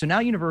was. So now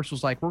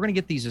Universal's like, we're going to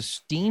get these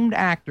esteemed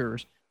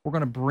actors, we're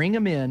going to bring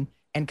them in,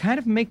 and kind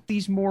of make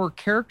these more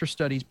character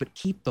studies, but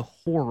keep the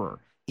horror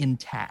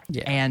intact.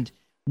 Yeah. And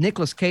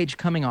Nicolas Cage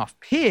coming off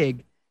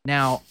Pig.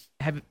 Now,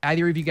 have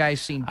either of you guys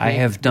seen Pig? I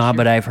have not,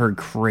 but I've heard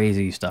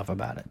crazy stuff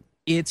about it.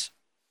 It's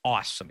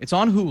awesome. It's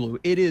on Hulu.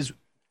 It is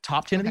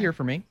top 10 of the year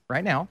for me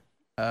right now.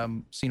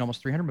 Seen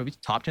almost 300 movies,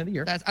 top 10 of the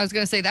year. I was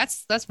going to say,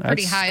 that's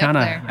pretty high kinda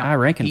up there. high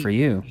ranking for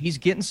you. He's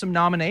getting some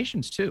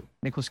nominations too,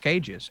 Nicolas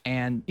Cage is,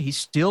 and he's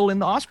still in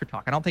the Oscar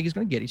talk. I don't think he's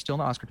going to get it. He's still in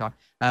the Oscar talk.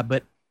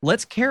 But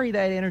let's carry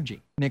that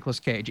energy, Nicolas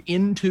Cage,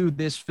 into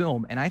this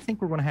film, and I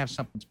think we're going to have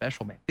something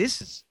special, man.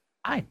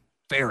 I'm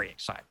very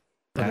excited.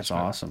 That's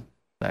awesome.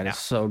 That is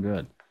so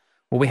good.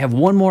 Well, we have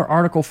one more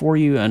article for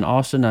you, and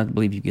Austin, I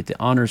believe you get the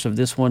honors of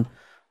this one.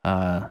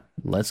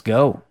 Let's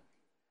go.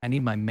 I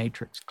need my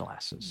Matrix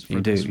glasses. You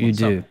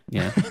do.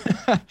 Yeah.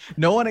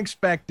 No one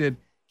expected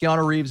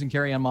Keanu Reeves and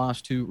Carrie-Anne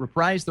Moss to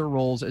reprise their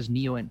roles as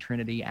Neo and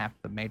Trinity after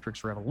the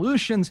Matrix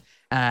Revolutions.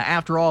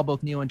 After all,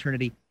 both Neo and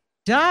Trinity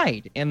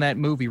died in that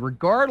movie.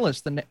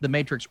 Regardless, the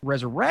Matrix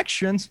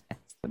Resurrections,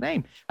 that's the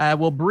name,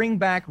 will bring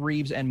back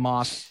Reeves and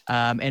Moss,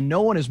 and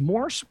no one is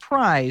more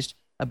surprised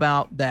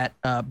about that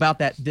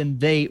than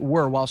they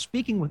were. While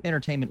speaking with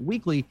Entertainment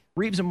Weekly,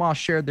 Reeves and Moss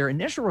shared their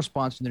initial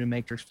response to the new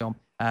Matrix film.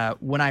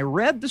 When I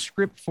read the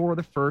script for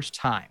the first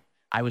time,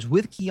 I was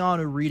with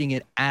Keanu reading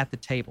it at the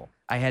table.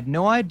 I had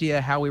no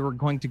idea how we were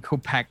going to go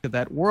back to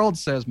that world,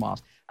 says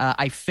Moss.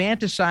 I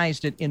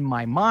fantasized it in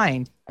my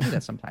mind. I do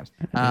that sometimes.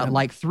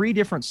 Like 3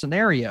 different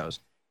scenarios.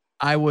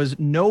 I was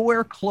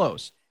nowhere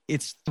close.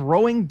 It's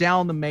throwing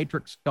down the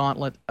Matrix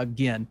gauntlet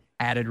again,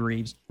 added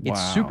Reeves.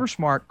 It's super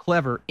smart,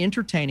 clever,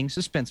 entertaining,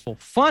 suspenseful,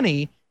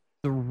 funny.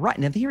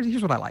 Now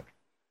here's what I like.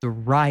 The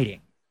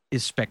writing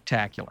is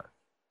spectacular.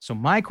 So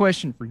my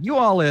question for you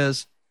all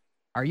is,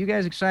 are you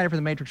guys excited for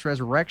the Matrix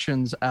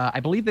Resurrections?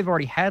 I believe they've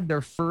already had their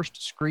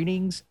first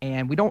screenings,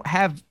 and we don't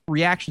have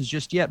reactions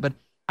just yet, but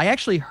I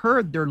actually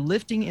heard they're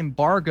lifting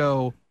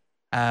embargo,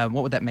 what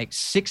would that make,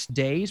 6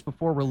 days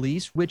before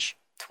release, which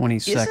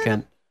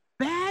 22nd.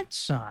 Bad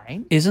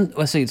sign.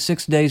 Let's see,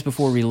 6 days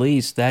before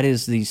release. That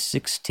is the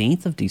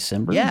 16th of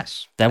December?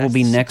 Yes. That will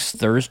be next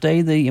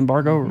Thursday, the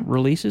embargo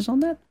releases on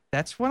that?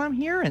 That's what I'm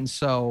hearing.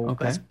 So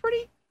that's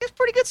pretty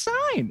good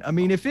sign. I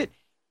mean, if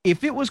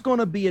it was going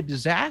to be a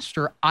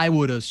disaster, I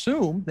would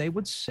assume they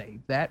would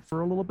save that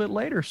for a little bit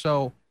later.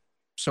 So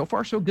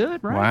far, so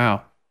good, right?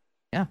 Wow.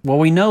 Yeah. Well,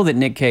 we know that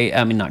but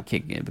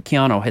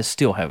Keanu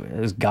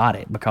has got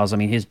it because,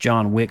 his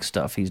John Wick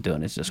stuff he's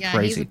doing is just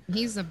crazy.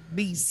 He's a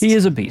beast. He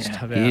is a beast.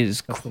 Yeah, he is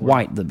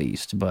quite the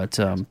beast. But,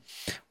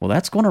 well,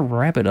 that's going to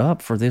wrap it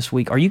up for this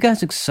week. Are you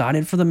guys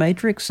excited for The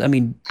Matrix?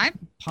 I'm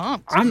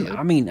pumped.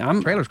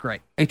 I'm trailer's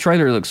great. A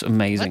trailer looks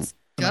amazing.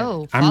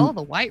 go. Follow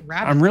the White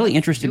Rabbit. I'm really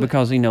interested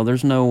because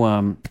there's no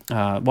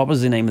what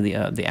was the name of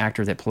the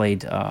actor that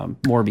played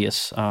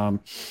Morbius?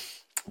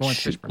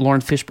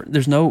 Lawrence Fishburne.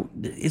 There's no.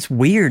 It's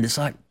weird. It's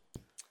like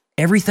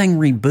everything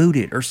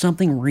rebooted or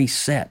something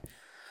reset.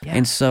 Yeah.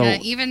 And so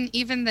even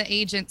the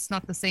agent's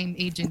not the same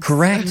agent.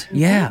 Correct.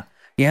 Yeah.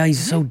 He's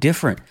so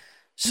different.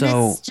 So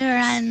Mr.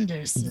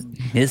 Anderson.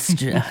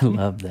 I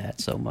love that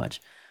so much.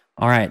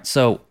 All right.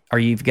 So are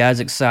you guys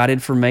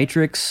excited for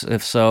Matrix?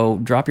 If so,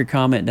 drop your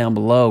comment down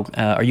below.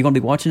 Are you going to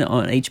be watching it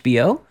on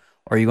HBO?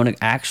 Or are you going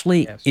to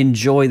actually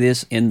enjoy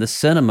this in the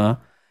cinema?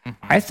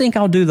 I think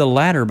I'll do the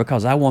latter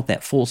because I want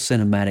that full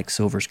cinematic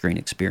silver screen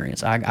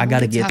experience. I got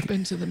to tap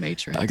into the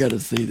Matrix. I got to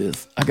see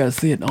this. I got to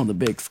see it on the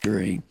big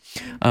screen.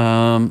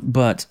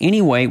 But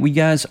anyway, we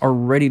guys are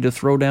ready to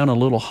throw down a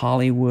little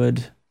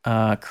Hollywood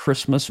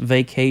Christmas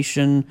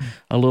Vacation,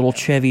 a little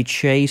Chevy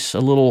Chase, a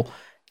little.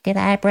 Did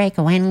I break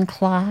a wind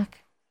clock?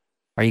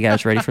 Are you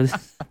guys ready for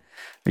this?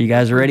 Are you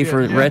guys ready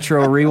for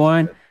Retro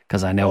Rewind?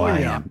 Because I know I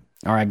am.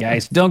 All right,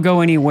 guys, don't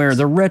go anywhere.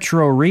 The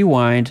Retro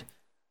Rewind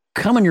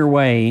coming your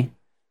way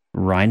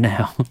right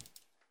now.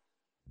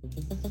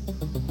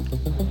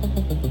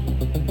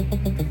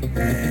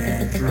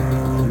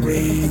 Retro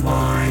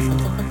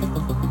Rewind.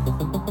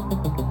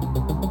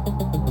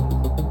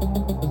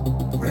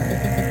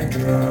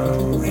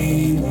 Retro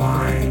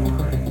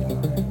Rewind.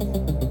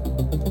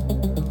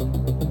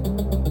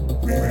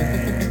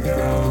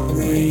 Retro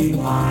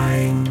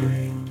Rewind.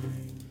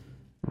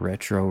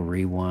 Retro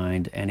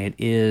Rewind, and it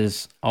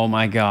is, oh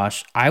my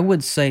gosh, I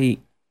would say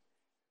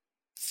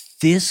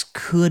this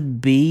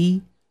could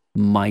be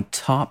my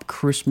top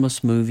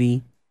Christmas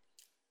movie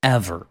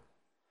ever.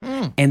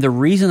 And the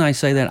reason I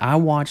say that, I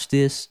watched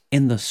this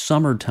in the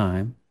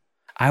summertime.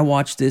 I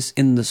watched this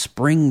in the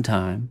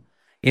springtime.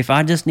 If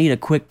I just need a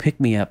quick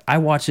pick-me-up, I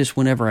watch this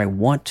whenever I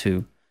want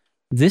to.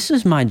 This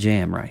is my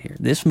jam right here.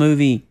 This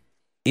movie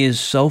is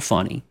so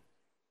funny,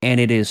 and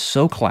it is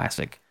so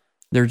classic.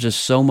 There's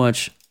just so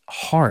much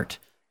heart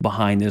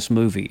behind this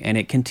movie, and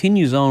it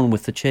continues on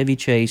with the Chevy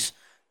Chase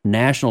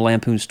National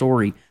Lampoon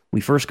story. We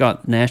first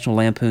got National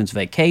Lampoon's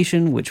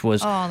Vacation, which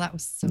was, that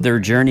was so their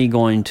journey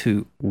going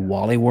to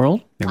Wally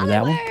World. Remember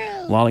that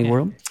one? Wally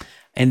World.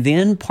 And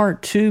then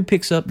part 2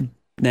 picks up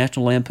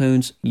National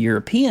Lampoon's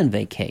European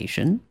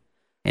Vacation.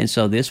 And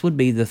so this would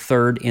be the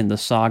third in the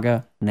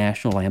saga,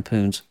 National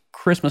Lampoon's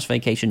Christmas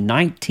Vacation,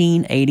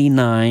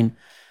 1989.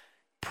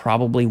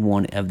 Probably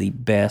one of the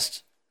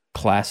best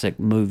classic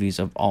movies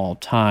of all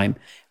time.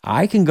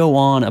 I can go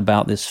on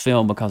about this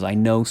film because I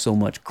know so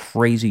much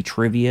crazy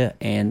trivia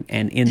and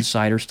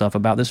insider stuff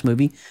about this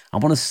movie. I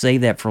want to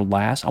save that for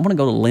last. I want to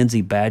go to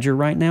Lindsay Badger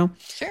right now.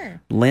 Sure.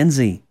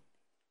 Lindsay,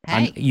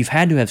 hey. You've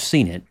had to have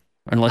seen it,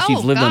 unless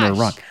you've lived under a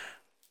rock.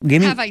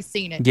 Have I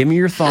seen it? Give me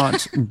your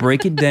thoughts.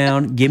 Break it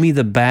down. Give me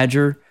the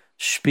Badger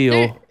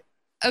spiel.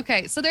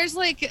 Okay, so there's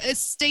like a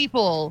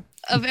staple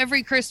of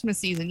every Christmas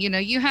season.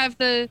 You have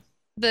the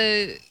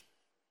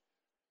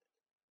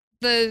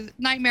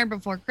Nightmare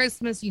Before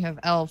Christmas, you have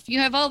Elf, you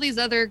have all these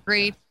other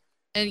great,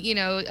 and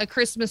A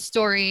Christmas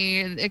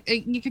Story.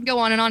 You can go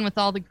on and on with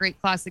all the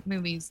great classic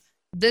movies.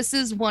 This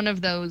is one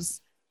of those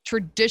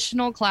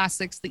traditional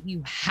classics that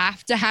you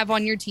have to have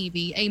on your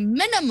TV, a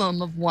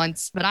minimum of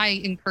once, but I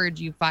encourage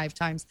you 5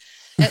 times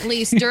at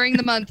least during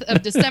the month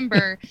of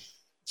December,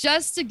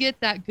 just to get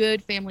that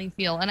good family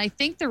feel. And I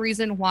think the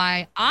reason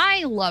why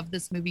I love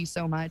this movie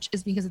so much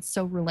is because it's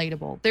so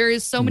relatable. There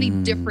is so many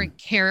different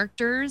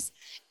characters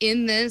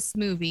in this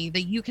movie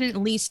that you can at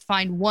least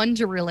find one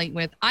to relate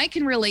with. I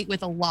can relate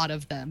with a lot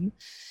of them.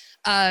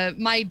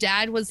 My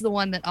dad was the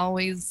one that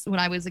always, when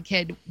I was a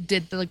kid,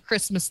 did the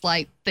Christmas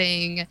light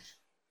thing,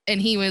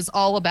 and he was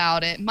all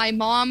about it. My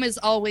mom is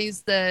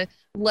always the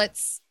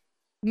let's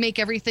make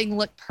everything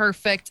look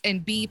perfect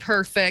and be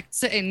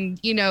perfect, and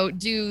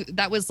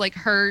that was like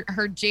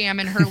her jam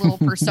and her little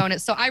persona.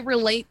 So I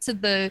relate to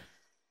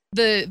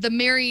the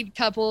married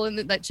couple and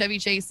that Chevy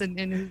Chase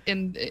and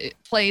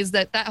plays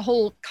that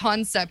whole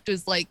concept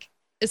is like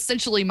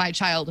essentially my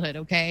childhood.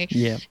 Okay.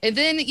 Yeah. And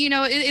then,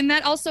 and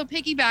that also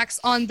piggybacks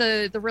on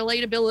the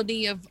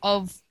relatability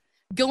of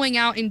going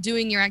out and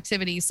doing your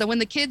activities. So when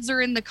the kids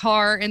are in the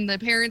car and the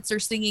parents are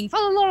singing,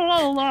 la,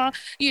 la, la, la,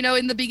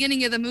 in the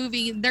beginning of the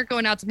movie, they're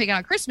going out to pick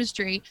out a Christmas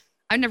tree.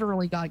 I never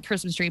really got a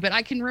Christmas tree, but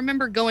I can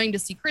remember going to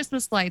see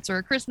Christmas lights or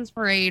a Christmas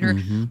parade or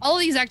all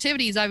these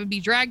activities I would be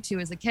dragged to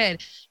as a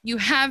kid. You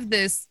have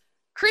this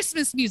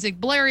Christmas music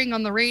blaring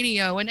on the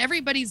radio, and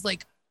everybody's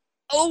like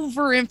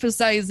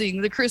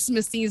overemphasizing the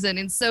Christmas season.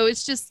 And so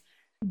it's just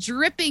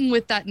dripping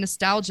with that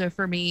nostalgia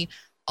for me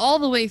all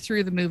the way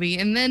through the movie.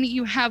 And then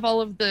you have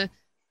all of the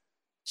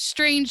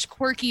strange,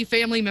 quirky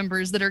family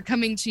members that are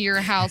coming to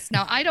your house.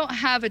 Now, I don't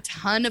have a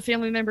ton of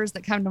family members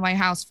that come to my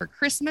house for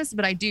Christmas,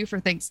 but I do for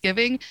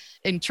Thanksgiving.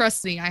 And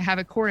trust me, I have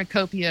a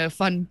cornucopia of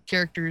fun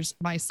characters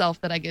myself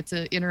that I get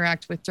to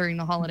interact with during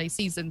the holiday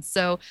season.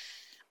 So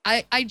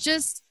I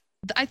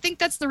think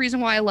that's the reason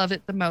why I love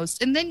it the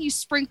most. And then you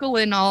sprinkle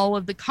in all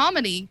of the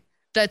comedy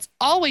that's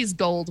always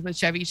gold with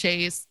Chevy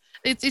Chase.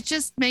 it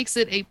just makes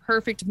it a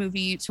perfect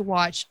movie to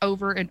watch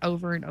over and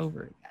over and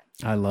over again.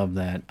 I love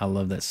that. I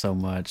love that so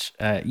much.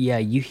 Yeah,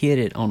 you hit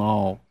it on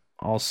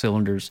all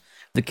cylinders.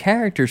 The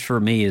characters for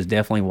me is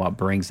definitely what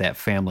brings that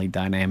family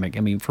dynamic. I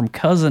mean, from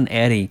Cousin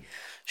Eddie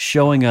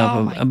showing up.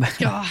 Oh my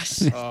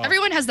gosh.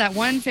 Everyone has that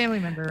one family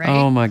member, right?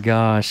 Oh my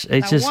gosh.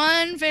 It's that just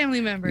one family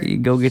member. You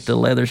go get the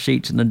leather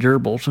sheets and the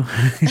gerbils.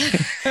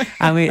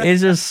 I mean,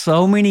 it's just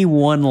so many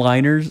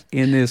one-liners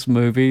in this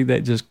movie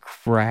that just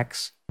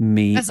cracks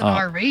me That's an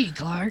up. RV,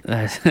 Clark.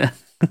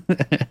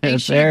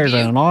 There's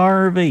an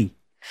RV.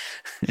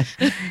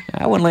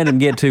 I wouldn't let him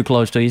get too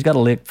close to you. He's got a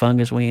lick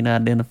fungus we ain't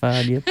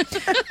identified yet.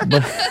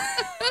 But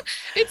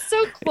it's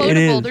so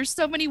quotable. There's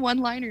so many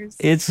one-liners.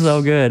 It's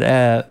so good.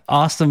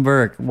 Austin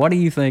Burke, what do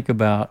you think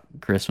about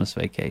Christmas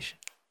Vacation?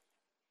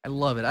 I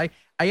love it.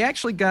 I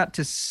actually got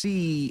to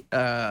see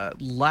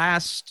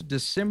last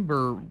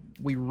December,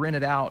 we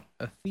rented out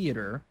a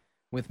theater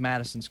with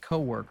Madison's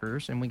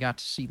coworkers, and we got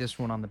to see this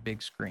one on the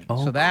big screen.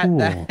 Oh, so that cool.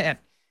 that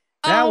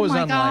oh was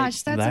my unlike,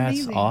 gosh, that's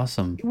amazing.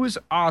 Awesome. It was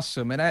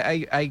awesome. And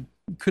I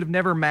could have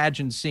never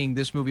imagined seeing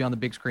this movie on the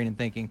big screen and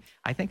thinking,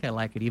 I think I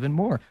like it even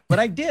more. But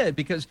I did,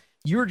 because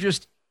you're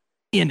just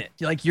in it.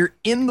 Like, you're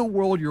in the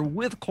world, you're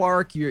with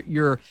Clark,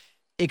 you're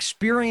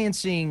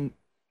experiencing,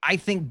 I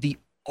think, the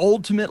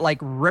ultimate like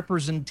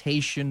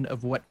representation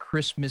of what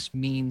Christmas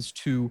means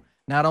to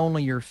not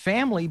only your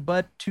family,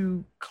 but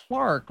to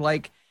Clark.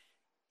 Like,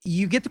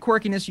 you get the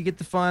quirkiness, you get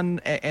the fun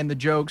and the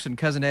jokes and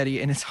Cousin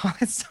Eddie, and it's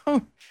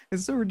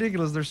so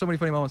ridiculous. There's so many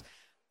funny moments.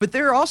 But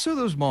there are also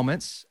those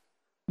moments,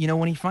 you know,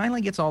 when he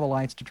finally gets all the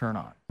lights to turn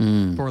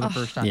on for the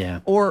first time. Yeah.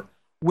 Or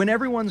when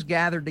everyone's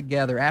gathered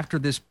together after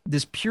this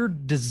pure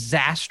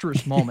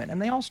disastrous moment,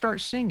 and they all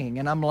start singing,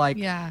 and I'm like,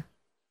 yeah,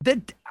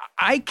 that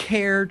I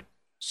cared,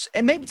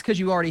 and maybe it's because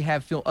you already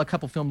have a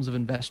couple films of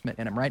investment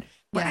in them, right?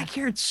 But I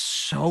cared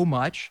so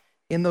much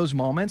in those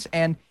moments,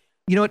 and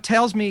you know, it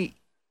tells me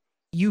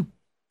you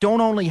don't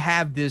only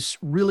have this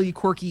really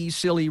quirky,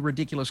 silly,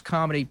 ridiculous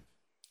comedy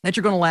that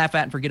you're going to laugh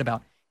at and forget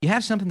about. You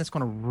have something that's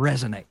going to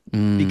resonate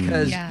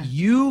because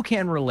you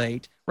can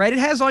relate, right? It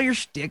has all your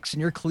shticks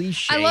and your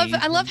cliches. I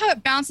love how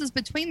it bounces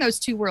between those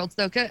two worlds,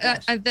 though.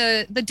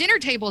 The dinner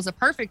table is a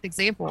perfect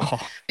example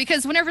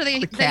because whenever they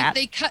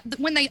cut,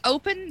 when they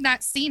open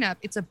that scene up,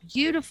 it's a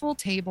beautiful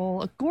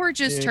table, a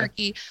gorgeous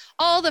turkey,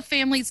 all the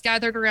families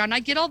gathered around.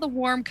 I get all the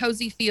warm,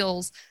 cozy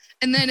feels.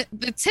 And then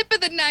the tip of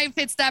the knife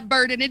hits that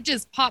bird and it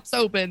just pops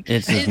open.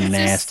 It's just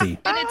nasty.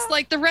 And it's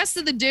like the rest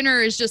of the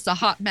dinner is just a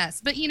hot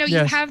mess. But, you know, you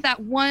have that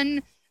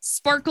one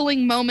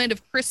sparkling moment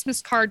of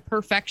Christmas card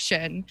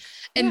perfection.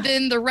 And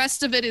then the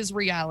rest of it is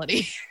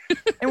reality.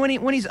 And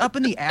when he's up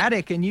in the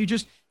attic and you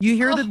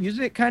hear the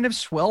music kind of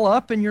swell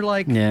up and you're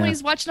like. When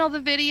he's watching all the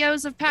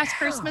videos of past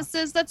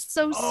Christmases, that's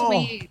so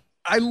sweet.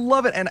 I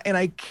love it. And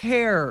I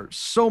care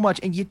so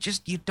much. And you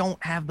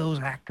don't have those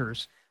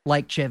actors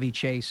like Chevy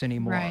Chase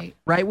anymore,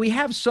 right? We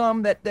have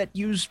some that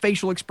use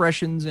facial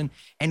expressions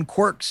and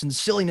quirks and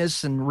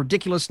silliness and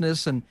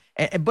ridiculousness,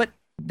 but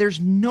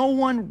there's no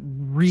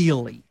one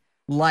really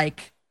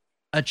like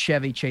a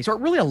Chevy Chase, or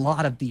really a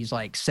lot of these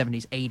like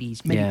 70s,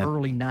 80s, maybe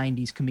early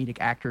 90s comedic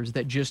actors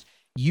that just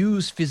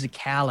use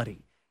physicality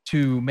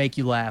to make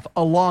you laugh,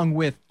 along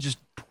with just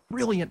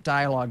brilliant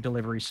dialogue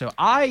delivery. So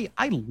I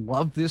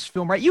love this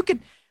film, right? You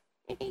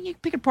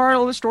pick apart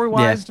all the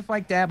story-wise and stuff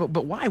like that,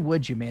 but why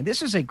would you, man?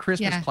 This is a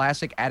Christmas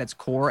classic at its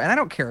core, and I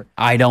don't care.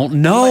 I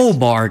don't know,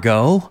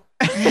 Margot.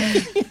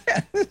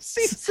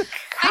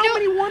 How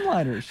many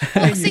one-liners?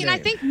 See, and I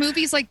think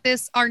movies like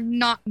this are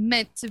not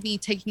meant to be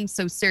taken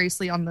so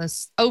seriously on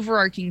this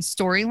overarching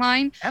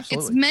storyline.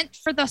 Absolutely. It's meant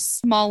for the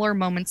smaller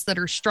moments that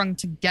are strung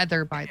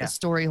together by the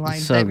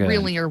storyline that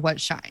really are what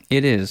shine.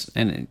 It is,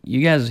 and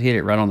you guys hit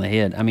it right on the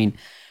head. I mean,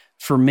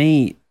 for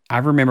me, I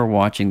remember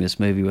watching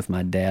this movie with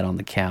my dad on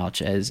the couch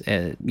as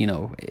you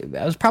know,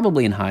 I was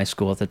probably in high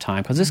school at the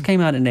time because this came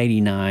out in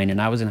 89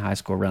 and I was in high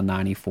school around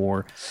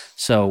 94.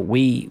 So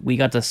we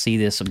got to see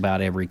this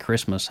about every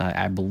Christmas.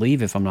 I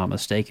believe, if I'm not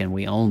mistaken,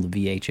 we owned the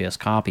VHS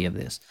copy of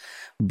this.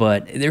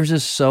 But there's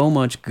just so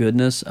much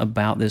goodness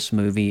about this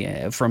movie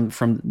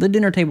from the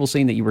dinner table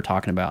scene that you were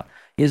talking about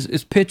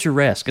is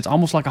picturesque. It's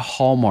almost like a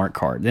Hallmark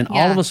card. Then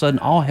all of a sudden,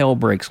 all hell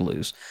breaks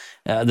loose.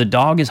 The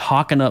dog is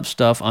hawking up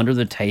stuff under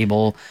the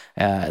table.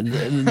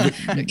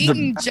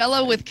 Eating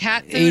Jell-O with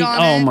cat food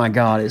on it. Oh my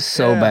God, it's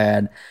so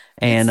bad.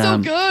 And it's so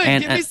good.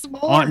 And, Give me some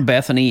more. Aunt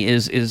Bethany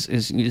is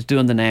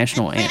doing the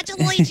national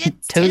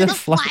Congratulations to the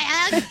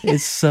flag.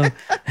 It's so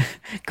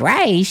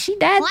Grace, she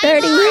died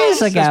 30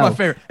 years ago. That's my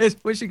favorite. It's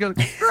when she goes,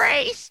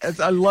 Grace.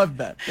 I love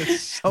that.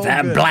 It's so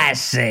the good.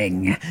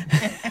 blessing.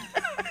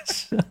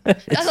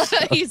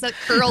 He's a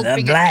curled the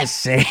finger.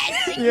 blessing.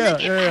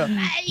 Yeah.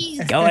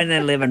 Go in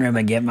the living room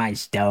and get my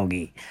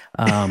stogie.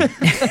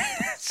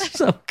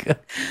 So good.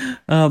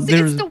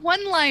 It's the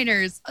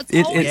one-liners.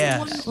 It's always the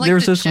one, like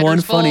there's the this one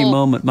Cheddar's funny Bowl.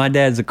 moment. My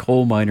dad's a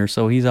coal miner,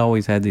 so he's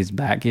always had these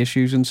back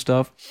issues and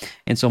stuff.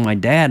 And so my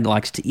dad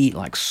likes to eat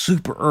like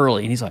super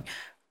early, and he's like,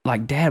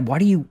 like, Dad, why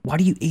do you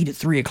eat at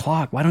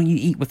 3:00? Why don't you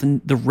eat with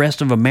the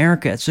rest of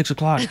America at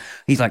 6:00?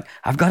 He's like,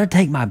 I've got to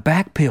take my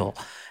back pill.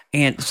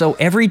 And so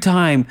every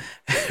time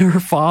her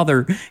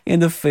father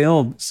in the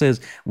film says,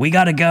 we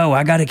got to go,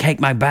 I got to take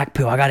my back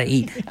pill, I got to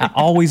eat, I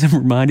always am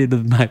reminded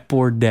of my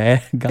poor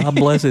dad. God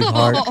bless his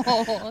heart.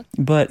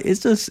 But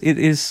it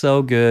is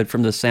so good,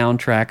 from the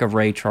soundtrack of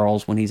Ray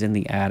Charles when he's in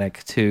the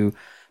attic to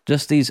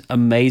just these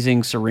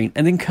amazing, serene,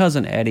 and then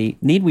Cousin Eddie,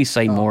 need we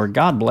say more?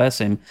 God bless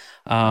him.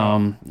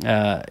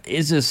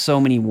 It's just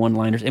so many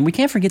one-liners, and we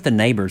can't forget the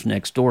neighbors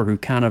next door who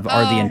kind of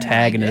are the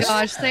antagonists. Oh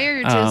my gosh,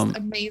 they're just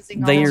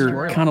amazing. They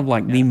are kind of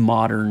like the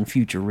modern,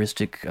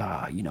 futuristic,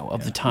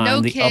 of the time, no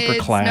the kids,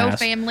 upper class, no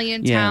family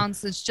in town,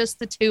 so it's just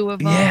the two of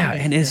them. Yeah,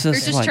 and it's they're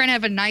just just like, trying to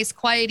have a nice,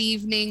 quiet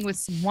evening with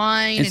some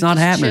wine. It's and not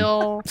just happening.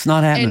 Chill. It's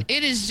not happening. And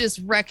it is just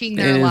wrecking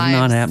It their is lives.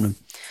 not happening.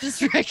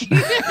 Just wrecking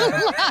their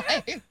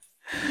lives.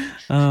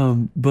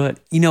 But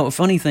a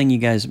funny thing, you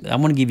guys, I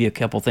want to give you a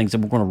couple things,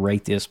 and we're going to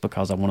rate this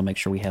because I want to make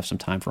sure we have some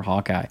time for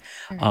Hawkeye.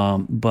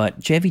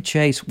 But Chevy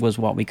Chase was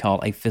what we call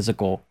a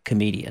physical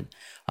comedian.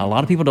 A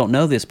lot of people don't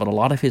know this, but a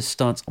lot of his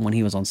stunts when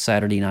he was on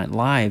Saturday Night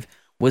Live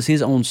was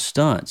his own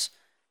stunts.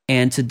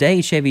 And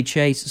today, Chevy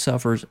Chase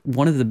suffers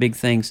one of the big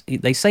things.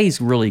 They say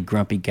he's a really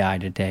grumpy guy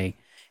today.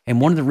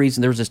 And one of the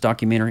reasons, there was this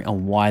documentary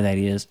on why that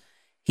is,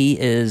 he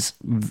is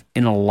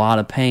in a lot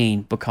of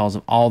pain because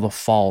of all the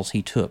falls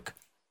he took.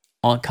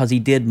 Because he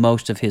did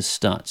most of his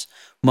stunts.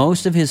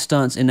 Most of his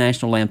stunts in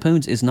National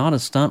Lampoons is not a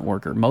stunt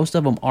worker. Most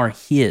of them are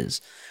his.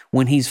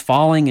 When he's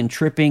falling and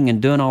tripping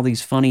and doing all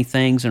these funny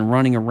things and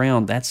running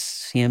around,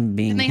 that's him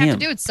being him. And they have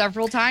to do it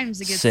several times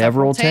to get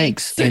several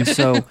takes. And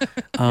so,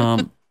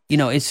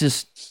 it's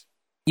just,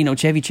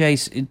 Chevy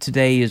Chase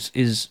today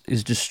is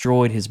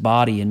destroyed his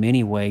body in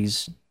many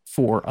ways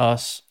for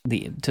us,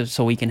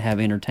 so we can have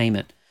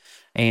entertainment.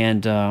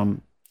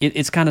 And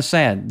it's kind of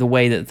sad the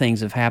way that things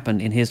have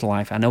happened in his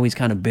life. I know he's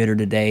kind of bitter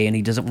today, and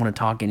he doesn't want to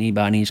talk to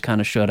anybody, and he's kind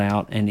of shut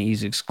out, and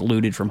he's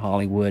excluded from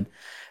Hollywood.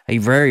 He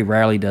very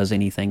rarely does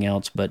anything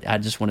else, but I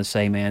just want to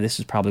say, man, this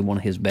is probably one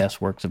of his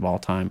best works of all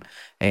time.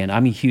 And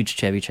I'm a huge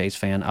Chevy Chase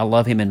fan. I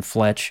love him in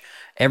Fletch.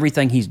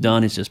 Everything he's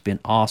done has just been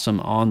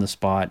awesome on the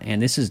spot,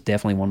 and this is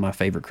definitely one of my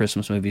favorite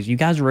Christmas movies. You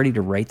guys ready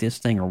to rate this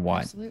thing or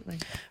what? Absolutely.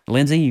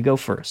 Lindsay, you go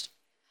first.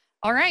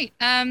 All right.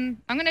 I'm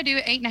going to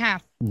do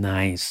 8.5.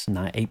 Nice.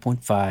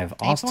 8.5.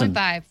 Austin.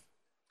 8.5.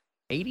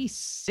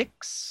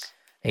 86.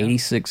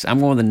 86. I'm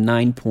going with a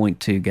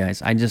 9.2,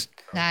 guys. Nice.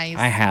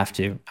 I have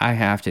to.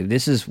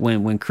 This is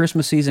when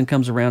Christmas season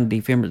comes around.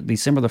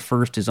 December the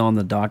 1st is on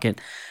the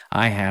docket.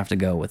 I have to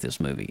go with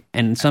this movie.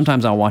 And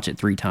sometimes I'll watch it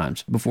 3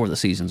 times before the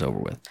season's over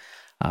with.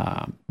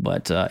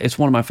 But it's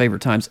one of my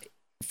favorite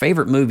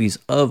movies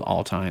of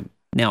all time.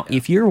 Now,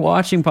 if you're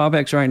watching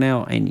PopX right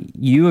now and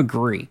you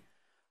agree,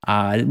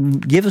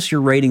 give us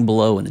your rating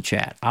below in the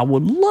chat. I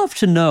would love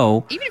to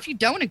know. Even if you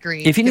don't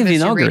agree. If you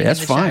don't agree,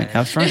 that's fine.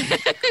 That's fine.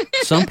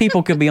 Some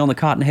people could be on the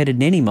cotton-headed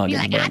ninny mug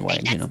in the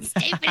bandwagon. That's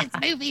the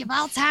stupidest movie of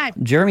all time.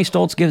 Jeremy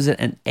Stoltz gives it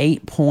an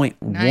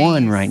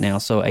 8.1 right now.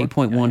 So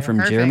 8.1 from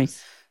Perfect. Jeremy.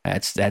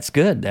 That's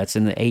good. That's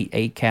in the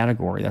 8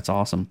 category. That's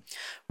awesome.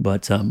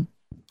 But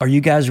are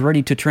you guys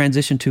ready to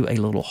transition to a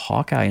little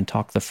Hawkeye and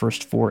talk the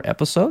first 4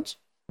 episodes?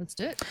 Let's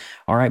do it.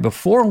 All right,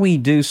 before we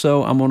do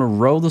so, I'm going to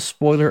roll the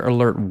spoiler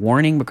alert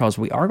warning because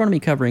we are going to be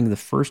covering the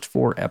first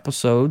 4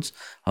 episodes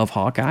of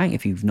Hawkeye.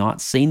 If you've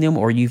not seen them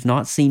or you've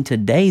not seen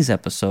today's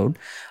episode,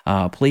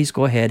 please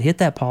go ahead, hit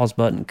that pause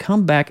button,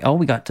 come back. Oh,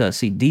 we got to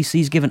see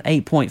DC's given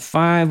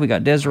 8.5. We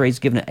got Desiree's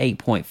given an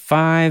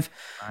 8.5.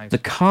 Nice. The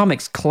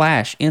comics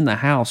clash in the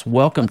house.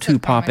 Welcome to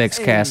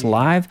PopX Cast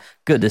Live.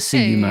 Good to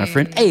see you, my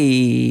friend.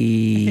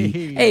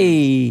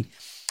 Hey.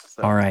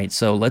 All right,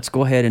 so let's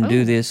go ahead and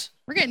do this.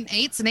 We're getting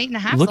 8s and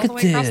 8.5 Look all the at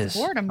way this. across the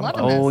board. I'm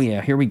loving this. Oh,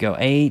 yeah. Here we go.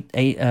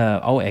 8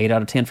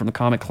 out of 10 from the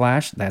Comic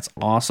Clash. That's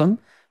awesome.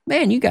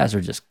 Man, you guys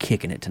are just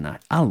kicking it tonight.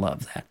 I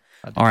love that.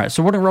 All right,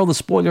 so we're going to roll the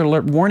spoiler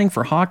alert warning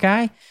for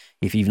Hawkeye.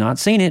 If you've not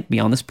seen it,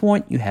 beyond this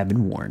point, you have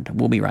been warned.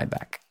 We'll be right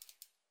back.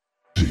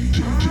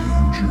 Danger.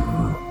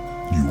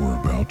 You are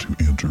about to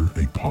enter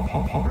a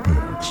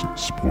PopX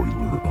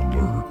spoiler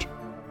alert.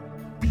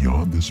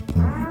 Beyond this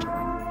point,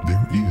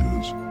 there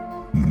is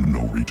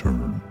no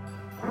return.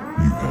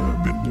 You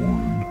have been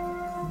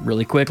warned.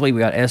 Really quickly, we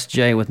got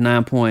SJ with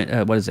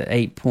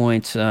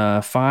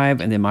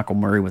 8.5, and then Michael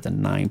Murray with a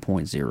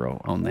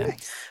 9.0 on that.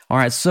 Nice. All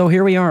right, so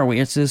here we are.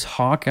 It's this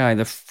Hawkeye,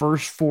 the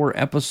first 4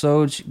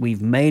 episodes.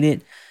 We've made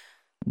it.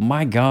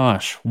 My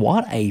gosh,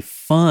 what a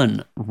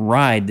fun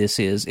ride this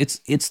is.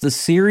 It's the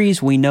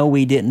series we know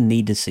we didn't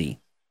need to see.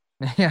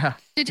 Yeah.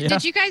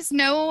 Did you guys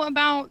know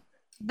about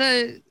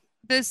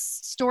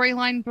this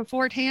storyline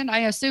beforehand? I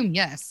assume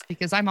yes,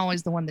 because I'm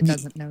always the one that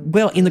doesn't know.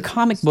 Well, in the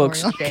comic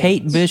books,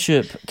 Kate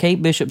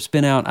Bishop's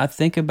been out, I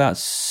think, about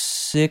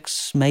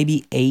 6,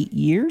 maybe 8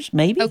 years,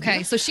 maybe.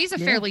 Okay, so she's a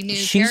fairly new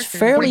She's character.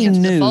 fairly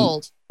new.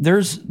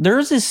 The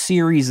there's this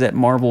series that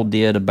Marvel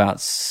did about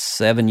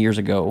 7 years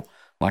ago,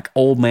 like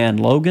Old Man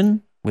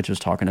Logan, which was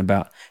talking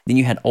about. Then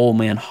you had Old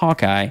Man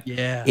Hawkeye.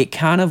 Yeah. It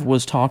kind of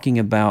was talking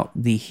about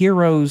the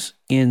heroes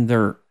in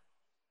their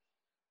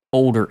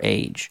older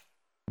age.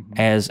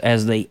 As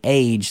they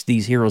age,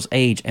 these heroes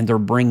age, and they're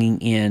bringing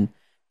in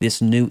this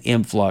new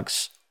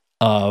influx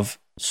of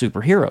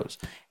superheroes.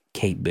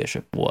 Kate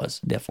Bishop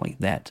was definitely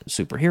that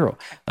superhero.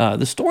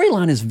 The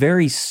storyline is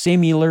very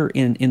similar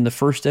in the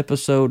first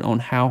episode on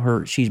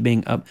how she's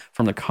being up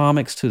from the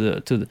comics to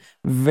the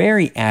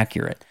very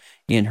accurate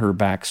in her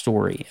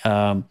backstory.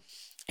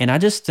 And I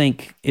just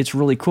think it's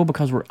really cool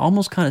because we're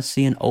almost kind of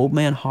seeing old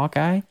man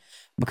Hawkeye,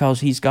 because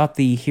he's got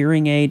the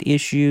hearing aid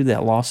issue,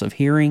 that loss of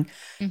hearing.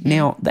 Mm-hmm.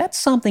 Now, that's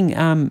something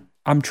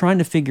I'm trying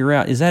to figure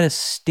out. Is that a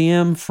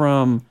stem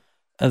from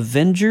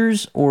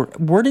Avengers, or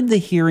where did the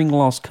hearing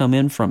loss come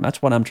in from?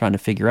 That's what I'm trying to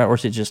figure out. Or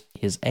is it just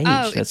his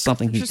age? That's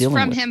something he's dealing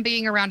with. Just from him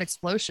being around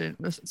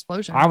explosions.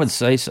 I would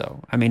say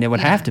so. I mean, it would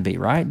have to be,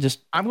 right?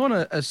 I'm going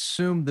to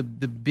assume the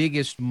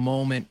biggest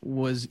moment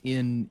was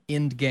in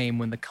Endgame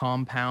when the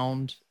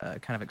compound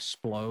kind of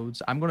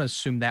explodes. I'm going to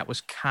assume that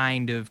was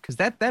kind of, because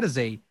that is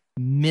a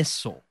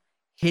missile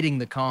hitting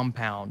the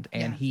compound,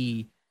 and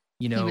he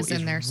is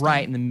in there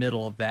right in the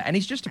middle of that. And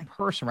he's just a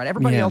person, right?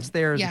 Everybody else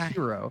there is a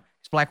hero.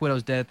 Black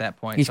Widow's dead at that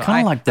point. He's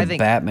kind of like the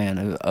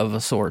Batman of a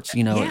sorts.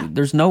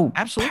 There's no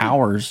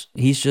powers.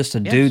 He's just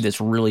a dude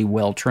that's really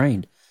well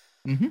trained.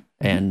 Mm-hmm.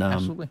 And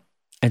absolutely.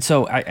 And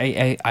so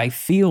I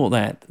feel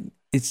that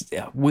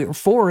we're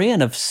 4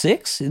 in of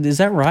 6. Is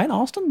that right,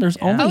 Austin? There's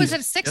only is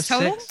it 6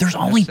 total? There's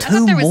only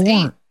 2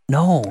 more.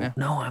 No.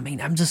 I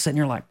mean, I'm just sitting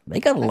here like they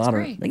got a lot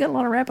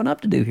of wrapping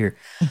up to do here.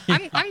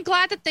 I'm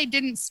glad that they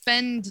didn't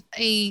spend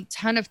a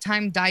ton of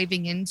time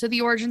diving into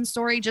the origin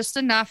story, just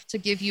enough to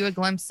give you a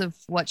glimpse of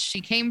what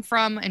she came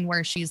from and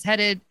where she's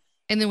headed,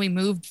 and then we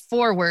moved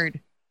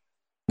forward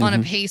on a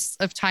pace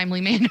of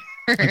timely manner.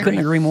 I couldn't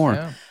agree more.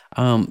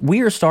 Yeah.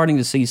 We are starting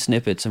to see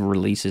snippets and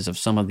releases of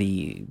some of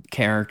the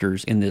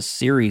characters in this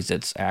series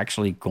that's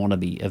actually going to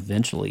be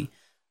eventually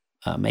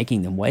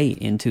making them way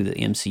into the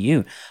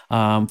MCU.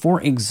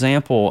 For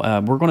example,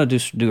 we're going to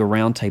do a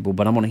roundtable,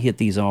 but I'm going to hit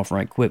these off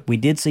right quick. We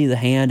did see the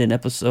hand in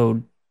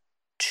episode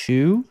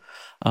 2,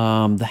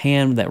 the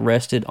hand that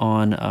rested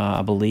on,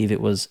 I believe it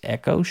was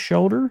Echo's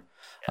shoulder.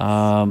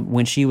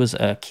 When she was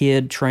a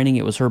kid training,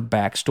 it was her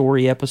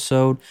backstory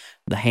episode.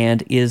 The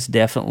hand is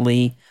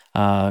definitely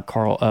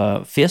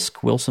Wilson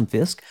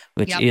Fisk,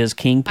 which is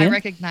Kingpin. I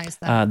recognize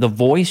that. The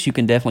voice, you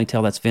can definitely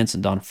tell that's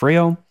Vincent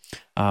D'Onofrio.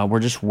 We're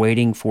just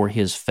waiting for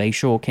his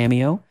facial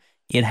cameo.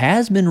 It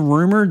has been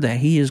rumored that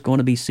he is going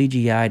to be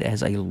CGI'd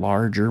as a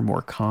larger,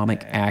 more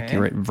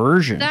comic-accurate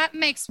version. That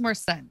makes more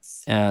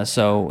sense.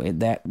 So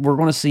that we're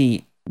going to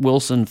see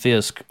Wilson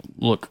Fisk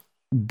look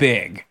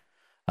big,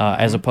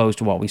 as opposed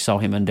to what we saw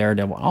him in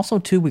Daredevil. Also,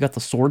 too, we got the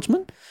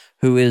Swordsman,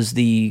 who is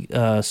the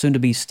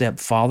soon-to-be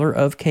stepfather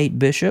of Kate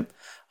Bishop.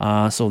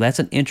 So that's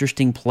an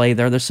interesting play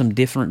there. There's some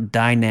different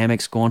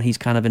dynamics going. He's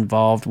kind of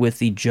involved with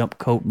the jump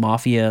coat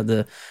mafia,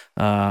 the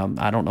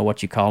I don't know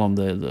what you call them,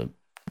 the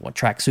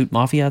tracksuit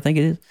mafia, I think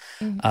it is.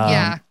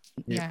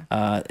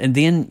 Yeah. And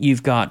then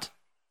you've got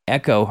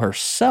Echo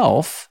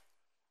herself,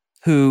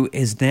 who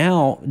is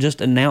now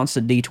just announced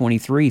at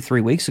D23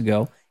 3 weeks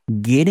ago,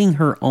 getting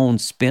her own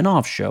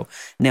spin-off show.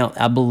 Now,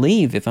 I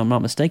believe, if I'm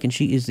not mistaken,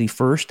 she is the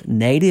first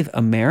Native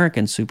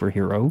American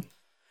superhero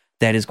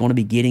that is going to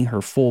be getting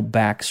her full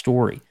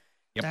backstory.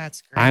 Yep.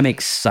 That's great. I'm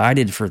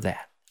excited for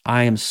that.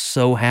 I am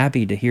so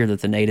happy to hear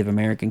that the Native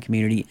American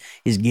community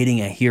is getting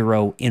a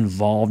hero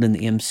involved in the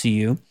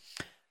MCU.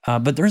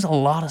 But there's a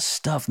lot of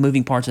stuff,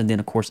 moving parts. And then,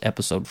 of course,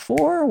 episode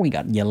 4, we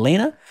got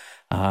Yelena.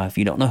 If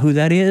you don't know who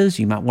that is,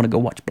 you might want to go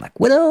watch Black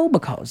Widow,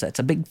 because that's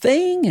a big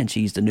thing, and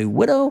she's the new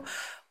Widow.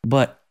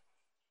 But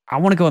I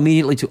want to go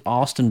immediately to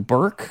Austin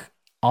Burke.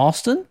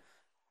 Austin,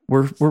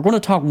 we're going to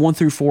talk 1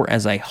 through 4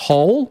 as a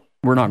whole.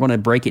 We're not going to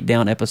break it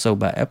down episode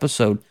by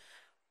episode.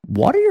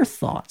 What are your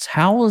thoughts?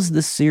 How is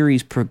the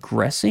series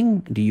progressing?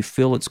 Do you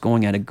feel it's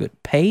going at a good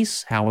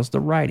pace? How is the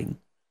writing?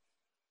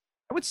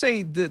 I would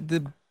say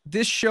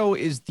this show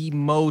is the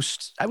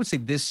most, I would say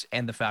this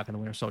and The Falcon and the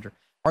Winter Soldier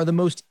are the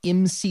most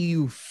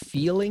MCU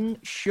feeling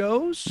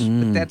shows,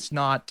 but that's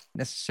not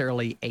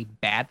necessarily a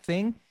bad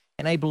thing.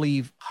 And I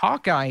believe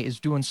Hawkeye is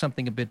doing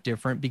something a bit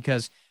different,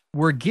 because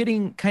we're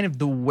getting kind of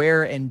the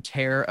wear and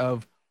tear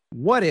of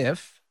what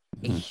if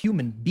a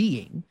human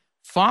being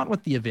fought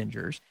with the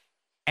Avengers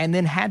and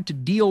then had to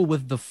deal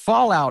with the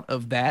fallout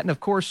of that. And of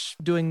course,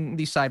 doing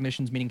these side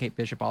missions, meeting Kate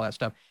Bishop, all that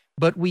stuff.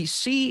 But we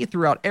see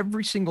throughout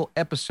every single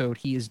episode,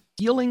 he is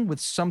dealing with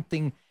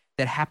something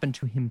that happened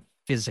to him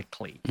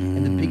physically.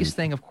 And the biggest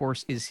thing, of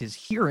course, is his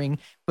hearing.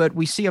 But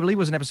we see, I believe it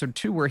was in episode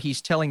 2, where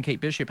he's telling Kate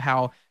Bishop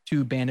how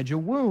to bandage a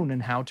wound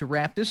and how to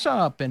wrap this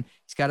up. And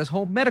he's got his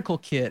whole medical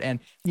kit. And,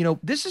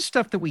 this is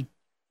stuff that we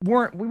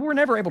were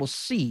never able to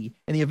see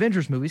in the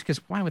Avengers movies,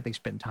 because why would they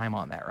spend time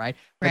on that, right?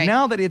 But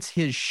now that it's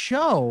his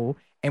show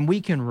and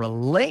we can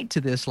relate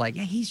to this, like,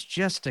 yeah, he's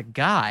just a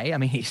guy. I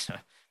mean, he's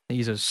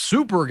a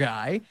super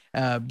guy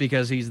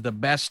because he's the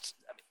best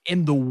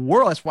in the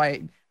world. That's why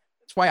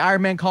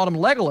Iron Man called him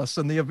Legolas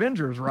in the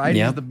Avengers, right?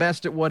 Yeah. He's the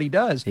best at what he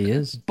does. He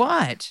is.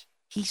 But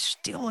he's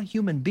still a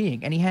human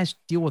being and he has to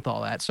deal with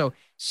all that. So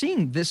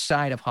seeing this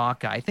side of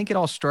Hawkeye, I think it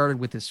all started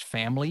with his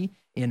family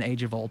in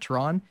Age of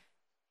Ultron.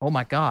 Oh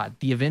my God,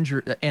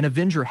 an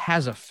Avenger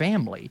has a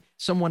family,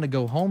 someone to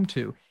go home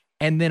to.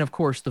 And then of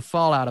course the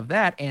fallout of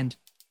that. And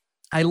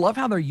I love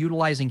how they're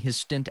utilizing his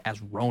stint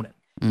as Ronin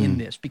in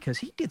this, because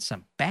he did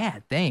some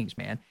bad things,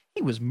 man.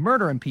 He was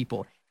murdering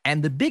people.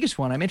 And the biggest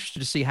one, I'm interested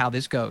to see how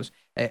this goes,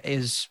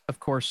 is of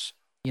course,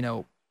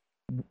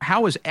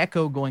 how is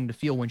Echo going to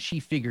feel when she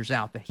figures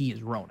out that he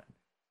is Ronin?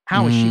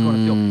 How is she going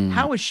to feel?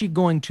 How is she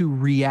going to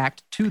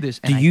react to this?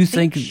 And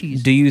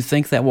do you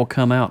think that will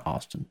come out,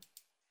 Austin?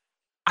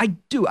 I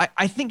do.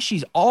 I think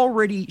she's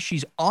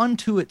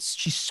onto it.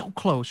 She's so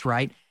close,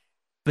 right?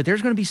 But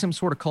there's going to be some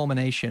sort of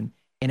culmination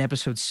in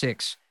episode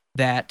 6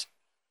 that,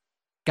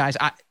 guys,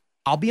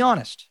 I'll be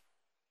honest,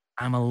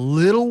 I'm a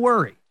little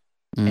worried.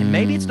 And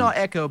maybe it's not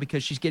Echo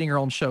because she's getting her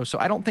own show, so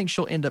I don't think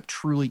she'll end up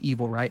truly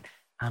evil, right?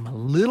 I'm a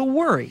little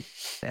worried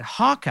that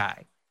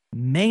Hawkeye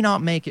may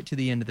not make it to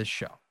the end of this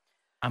show.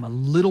 I'm a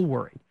little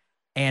worried.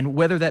 And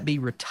whether that be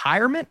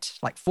retirement,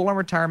 like full-on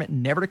retirement,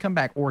 never to come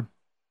back, or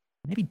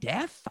maybe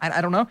death,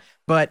 I don't know.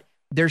 But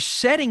they're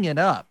setting it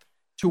up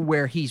to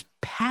where he's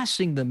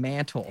passing the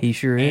mantle. He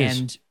sure is.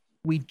 And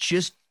we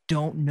just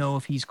don't know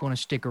if he's going to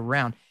stick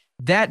around.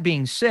 That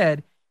being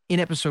said, in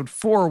episode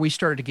 4, we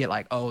started to get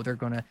like, oh, they're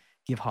going to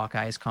give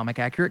Hawkeye his comic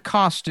accurate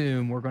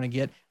costume. We're going to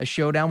get a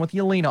showdown with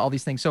Yelena, all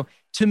these things. So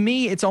to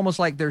me, it's almost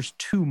like there's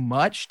too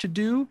much to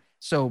do.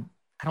 So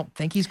I don't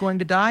think he's going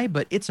to die,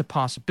 but it's a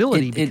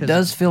possibility. It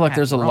does feel like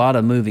there's a lot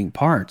of moving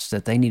parts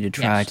that they need to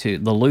try to,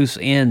 the loose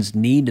ends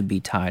need to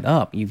be tied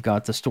up. You've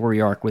got the story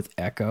arc with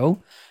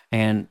Echo,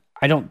 and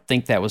I don't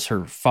think that was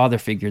her father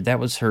figure. That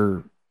was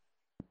her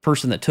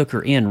person that took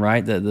her in,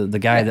 right? The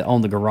guy that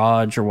owned the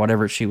garage or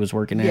whatever she was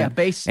working at,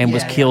 and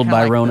was killed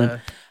by Ronin.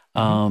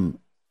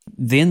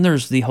 Then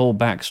there's the whole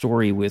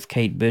backstory with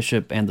Kate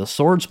Bishop and the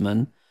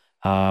swordsman.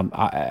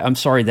 I'm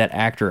sorry, that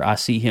actor, I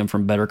see him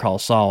from Better Call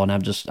Saul, and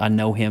I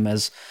know him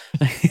as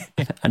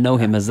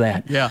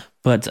that. Yeah.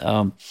 But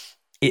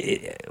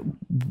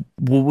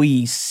will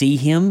we see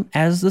him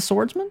as the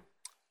swordsman?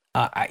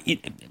 I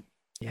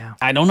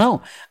don't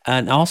know.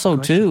 And also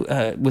too,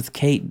 with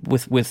Kate,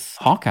 with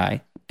Hawkeye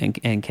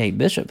and Kate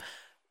Bishop,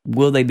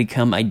 will they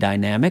become a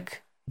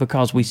dynamic?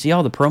 Because we see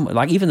all the promo,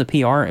 like even the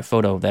PR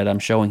photo that I'm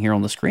showing here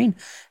on the screen,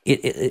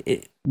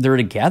 they're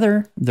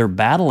together, they're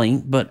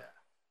battling, but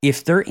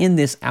if they're in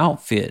this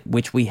outfit,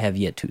 which we have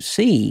yet to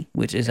see,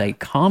 which is a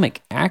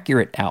comic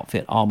accurate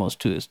outfit almost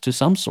to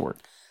some sort,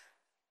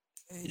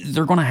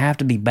 they're going to have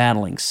to be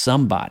battling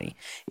somebody.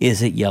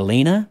 Is it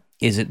Yelena?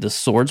 Is it the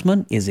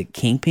swordsman? Is it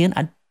Kingpin?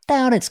 I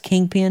doubt it's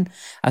Kingpin.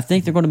 I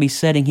think they're going to be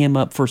setting him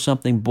up for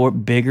something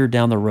bigger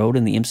down the road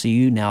in the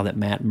MCU now that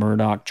Matt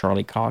Murdock,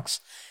 Charlie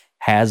Cox,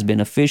 has been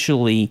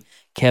officially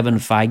Kevin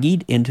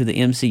Feige'd into the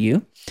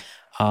MCU.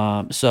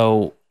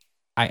 So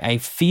I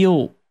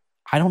feel,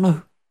 I don't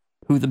know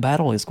who the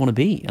battle is going to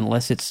be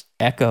unless it's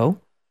Echo,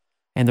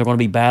 and they're going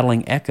to be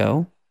battling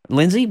Echo.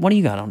 Lindsay, what do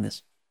you got on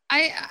this?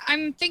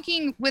 I'm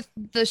thinking with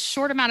the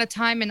short amount of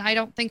time, and I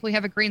don't think we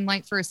have a green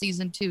light for a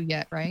season 2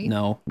 yet, right?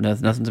 No,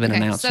 nothing's been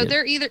announced. So yet.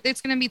 they're either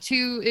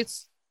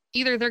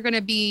they're going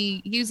to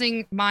be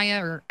using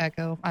Maya or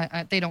Echo.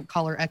 They don't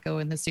call her Echo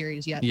in the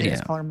series yet. They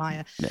just call her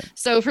Maya. Yeah.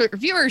 So for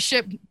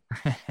viewership,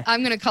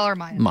 I'm going to call her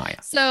Maya.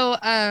 Maya. So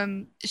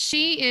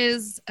she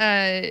is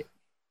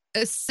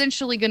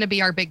essentially going to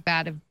be our big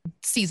bad of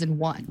season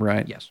 1.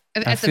 Right. Yes.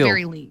 At the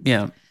very least.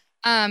 Yeah.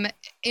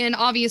 And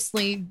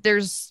obviously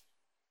there's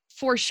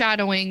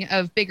foreshadowing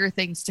of bigger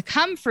things to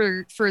come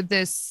for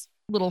this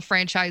little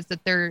franchise that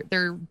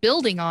they're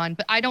building on,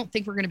 but I don't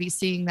think we're going to be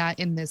seeing that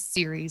in this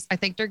series. I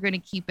think they're going to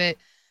keep it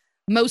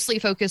mostly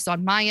focused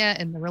on Maya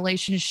and the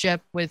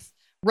relationship with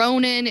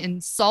Ronin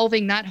and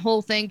solving that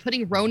whole thing,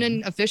 putting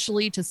Ronin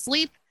officially to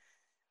sleep.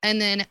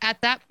 And then at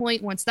that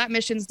point, once that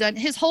mission's done,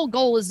 his whole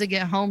goal is to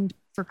get home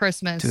for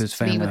Christmas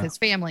to be with his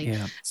family.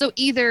 Yeah. So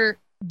either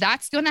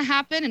that's going to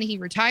happen and he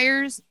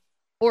retires,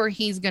 or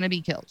he's going to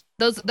be killed.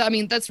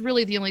 That's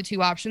really the only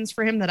 2 options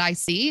for him that I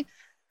see.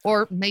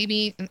 Or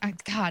maybe,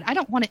 God, I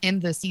don't want to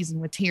end the season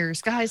with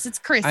tears, guys. It's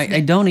Christmas. I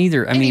don't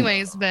either.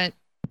 But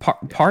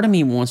part of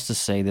me wants to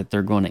say that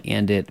they're going to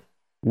end it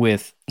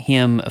with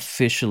him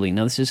officially.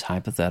 Now, this is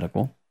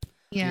hypothetical.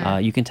 Yeah.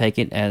 You can take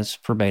it as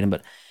verbatim,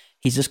 but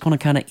he's just going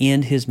to kind of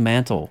end his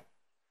mantle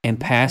and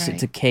pass it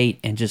to Kate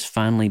and just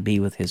finally be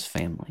with his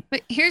family.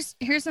 But here's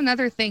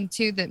another thing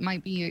too that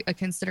might be a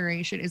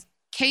consideration is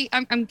Kate.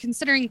 I'm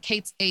considering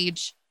Kate's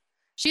age.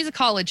 She's a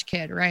college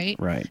kid, right?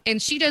 Right.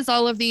 And she does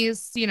all of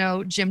these,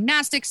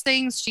 gymnastics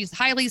things. She's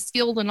highly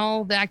skilled in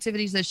all the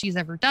activities that she's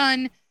ever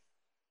done.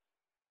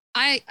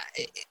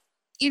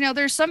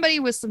 There's somebody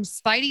with some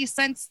spidey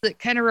sense that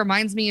kind of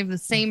reminds me of the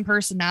same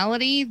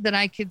personality that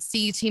I could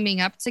see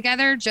teaming up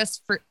together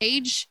just for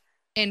age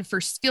and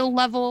for skill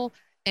level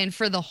and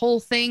for the whole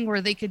thing where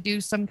they could do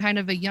some kind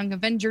of a Young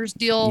Avengers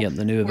deal. Yeah,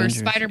 the new where Avengers.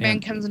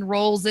 Spider-Man comes and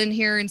rolls in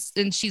here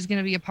and she's going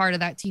to be a part of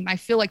that team. I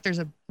feel like there's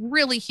a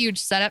really huge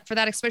setup for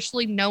that,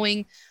 especially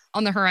knowing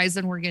on the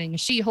horizon, we're getting a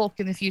She-Hulk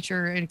in the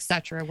future, and et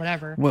cetera,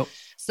 whatever. Well,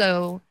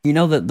 so you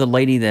know the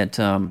lady that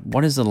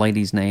what is the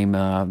lady's name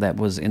that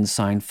was in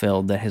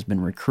Seinfeld that has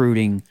been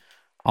recruiting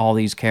all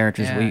these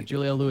characters?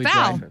 Julia Louis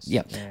Val. Dreyfus.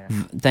 Yeah.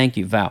 Thank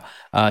you, Val.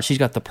 She's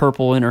got the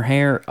purple in her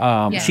hair.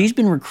 She's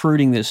been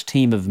recruiting this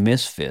team of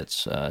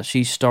misfits.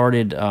 She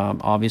started,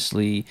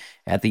 obviously,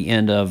 at the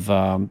end of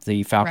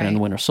the Falcon and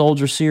the Winter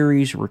Soldier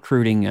series,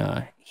 recruiting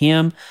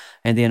him.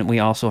 And then we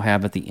also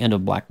have at the end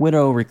of Black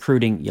Widow,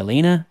 recruiting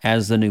Yelena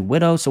as the new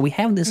Widow. So we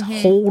have this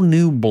whole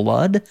new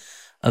blood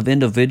of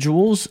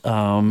individuals.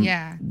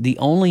 The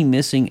only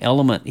missing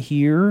element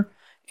here,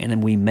 and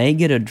then we may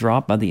get a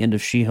drop by the end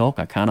of She-Hulk,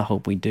 I kind of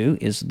hope we do,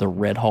 is the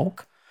Red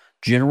Hulk.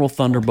 General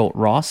Thunderbolt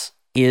Ross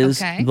is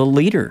the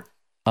leader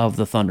of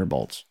the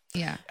Thunderbolts.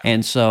 Yeah.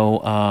 And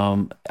so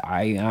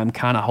I'm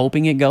kind of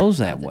hoping it goes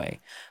that way.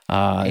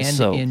 And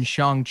in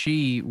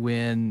Shang-Chi,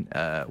 when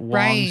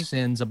Wong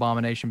sends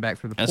Abomination back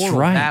through the portal,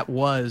 that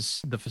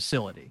was the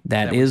facility.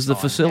 That is the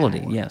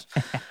facility, yes.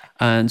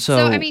 And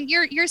so I mean,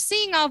 you're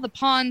seeing all the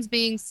pawns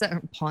being set,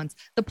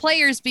 the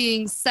players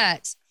being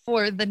set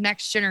for the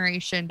next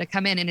generation to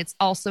come in, and it's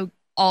also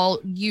all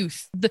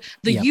youth. The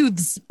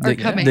youths are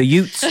coming. The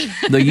youths.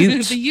 The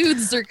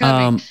youths are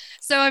coming.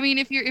 So I mean,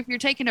 if you're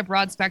taking a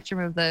broad spectrum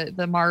of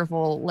the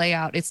Marvel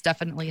layout, it's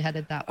definitely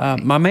headed that way.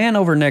 My man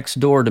over next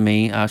door to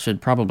me, I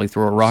should probably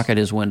throw a rock at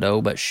his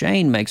window, but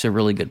Shane makes a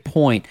really good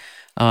point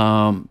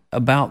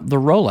about the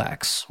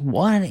Rolex.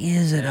 What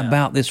is it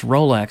about this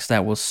Rolex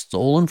that was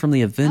stolen from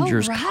the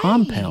Avengers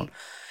compound?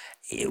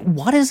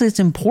 What is its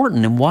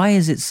important, and why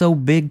is it so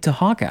big to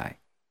Hawkeye?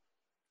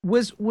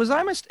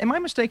 Am I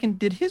mistaken?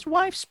 Did his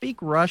wife speak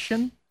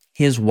Russian?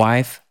 His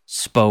wife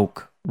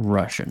spoke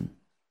Russian.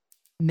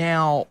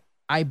 Now,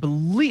 I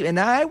believe, and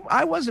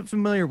I wasn't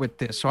familiar with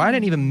this, so I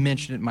didn't even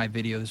mention it in my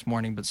video this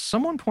morning, but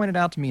someone pointed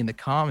out to me in the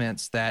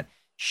comments that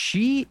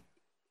she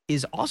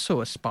is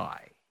also a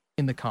spy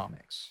in the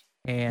comics.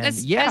 And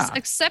as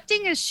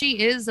accepting as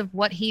she is of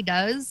what he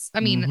does,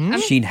 I mean,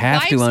 she'd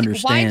have to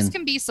understand. Wives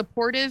can be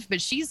supportive,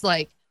 but she's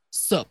like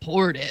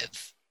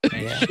supportive.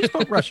 She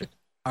spoke Russian.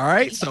 All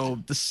right, so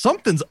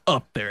something's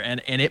up there,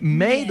 and it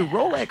may the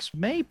Rolex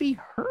may be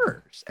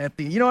hers at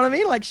the, you know what I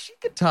mean? Like she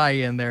could tie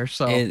in there.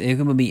 So it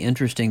would be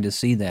interesting to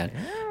see that,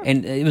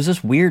 and it was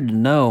just weird to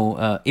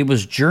know. It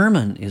was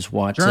German, is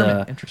what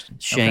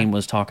Shane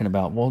was talking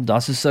about. Well,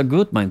 das ist so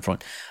gut, mein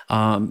Freund.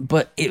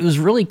 But it was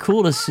really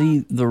cool to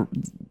see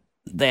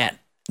that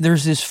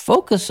there's this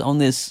focus on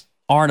this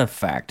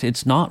artifact.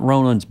 It's not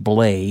Ronan's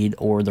blade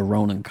or the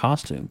Ronan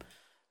costume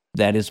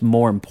that is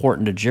more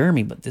important to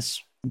Jeremy, but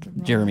this.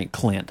 Jeremy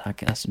Clint,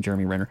 that's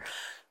Jeremy Renner.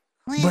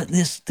 But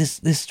this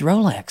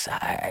Rolex,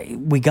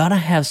 we got to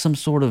have some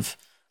sort of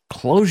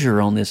closure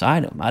on this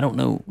item. I don't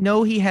know.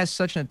 No, he has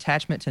such an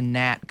attachment to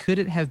Nat. Could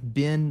it have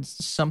been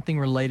something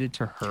related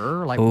to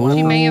her? Like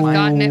she may have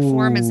gotten it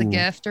for him as a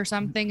gift or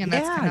something, and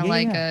that's kind of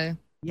like a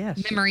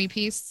memory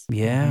piece.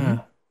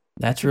 Yeah,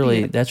 that's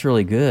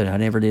really good. I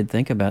never did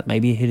think about it.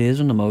 Maybe it is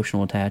an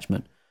emotional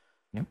attachment.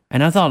 Yep.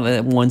 And I thought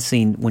that one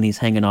scene when he's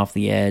hanging off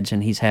the edge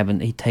and he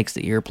takes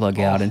the earplug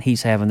out and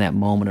he's having that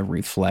moment of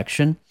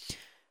reflection,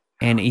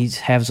 and he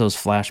has those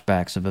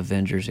flashbacks of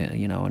Avengers,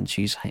 and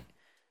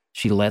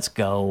she lets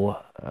go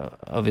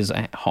of his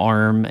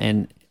arm,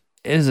 and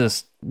it's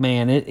just,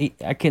 man,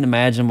 I can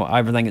imagine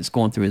everything that's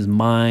going through his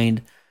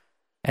mind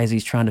as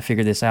he's trying to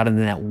figure this out. And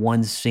then that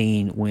one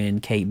scene when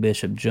Kate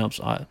Bishop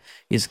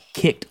is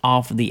kicked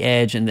off the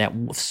edge, and that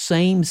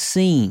same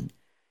scene,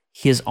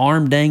 his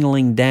arm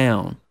dangling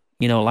down.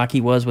 Like he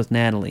was with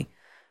Natalie.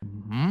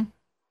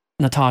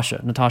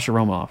 Natasha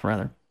Romanoff,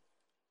 rather.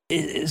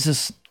 It's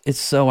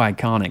so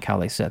iconic how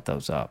they set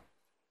those up.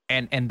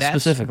 And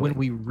that's when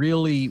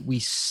we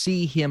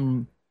see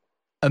him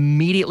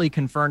immediately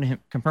confirm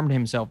to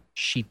himself,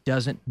 she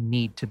doesn't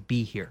need to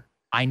be here.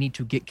 I need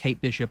to get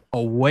Kate Bishop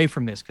away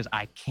from this because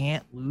I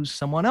can't lose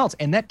someone else.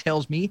 And that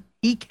tells me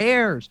he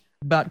cares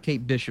about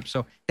Kate Bishop.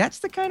 So that's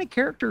the kind of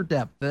character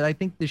depth that I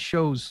think this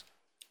show's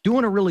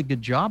doing a really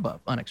good job of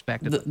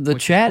unexpectedly. The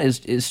chat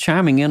is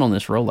chiming in on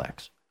this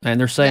Rolex, and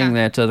they're saying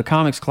that the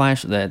comics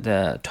clash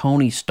that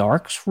Tony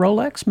Stark's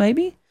Rolex,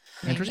 maybe.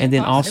 And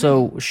then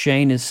also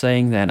Shane is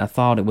saying that I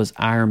thought it was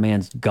Iron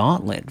Man's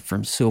gauntlet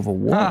from Civil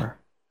War.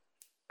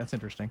 That's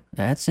interesting.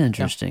 That's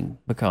interesting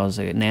because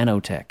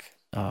nanotech.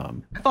 I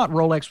thought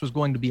Rolex was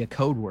going to be a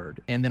code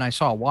word, and then I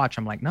saw a watch.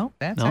 I'm like, no,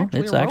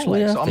 it's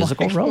actually a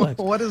physical Rolex.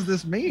 What does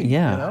this mean?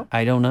 Yeah,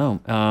 I don't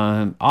know.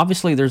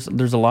 Obviously, there's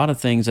a lot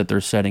of things that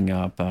they're setting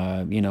up.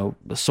 The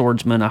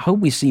swordsman. I hope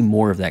we see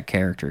more of that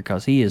character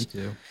because he's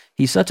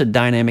such a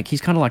dynamic.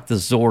 He's kind of like the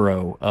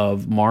Zorro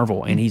of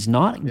Marvel, and he's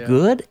not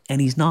good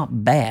and he's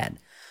not bad.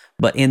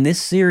 But in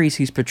this series,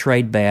 he's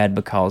portrayed bad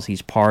because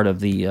he's part of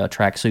the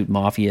tracksuit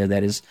mafia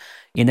that is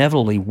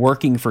inevitably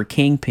working for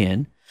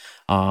Kingpin.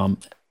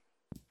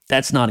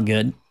 That's not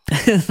good.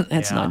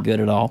 That's not good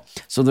at all.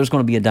 So there's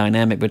going to be a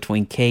dynamic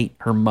between Kate,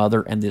 her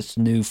mother, and this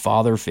new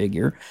father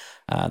figure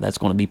that's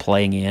going to be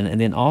playing in. And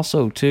then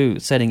also, too,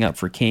 setting up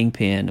for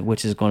Kingpin,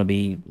 which is going to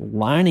be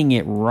lining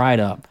it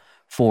right up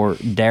for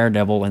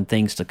Daredevil and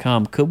things to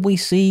come. Could we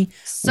see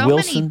so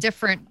Wilson? many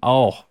different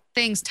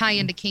things tie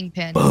into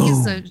Kingpin? Boom.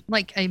 He's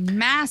a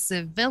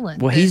massive villain.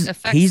 Well, he's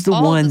the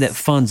one that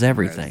funds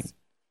everything.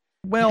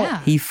 Well,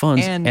 he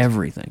funds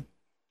everything.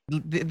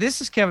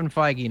 This is Kevin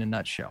Feige in a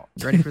nutshell.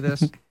 You ready for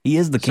this? He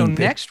is the Kingpin.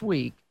 So next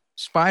week,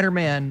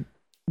 Spider-Man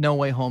No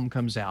Way Home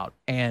comes out,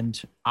 and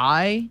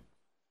I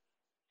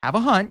have a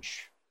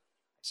hunch,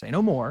 say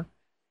no more,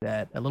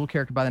 that a little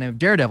character by the name of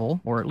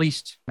Daredevil, or at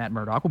least Matt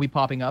Murdock, will be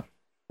popping up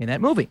in that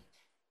movie,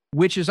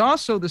 which is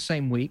also the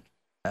same week,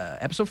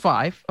 episode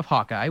 5 of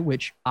Hawkeye,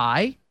 which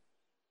I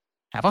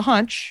have a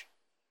hunch,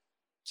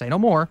 say no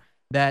more,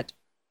 that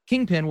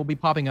Kingpin will be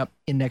popping up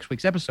in next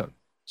week's episode.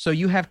 So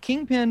you have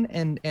Kingpin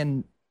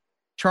and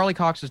Charlie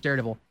Cox's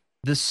Daredevil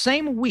the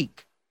same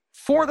week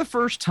for the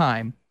first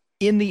time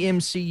in the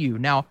MCU.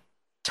 Now,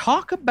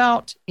 talk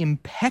about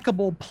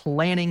impeccable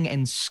planning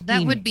and scheming.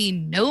 That would be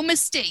no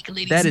mistake,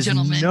 ladies That and is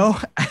gentlemen.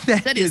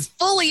 that is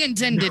fully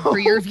intended for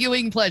your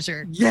viewing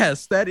pleasure.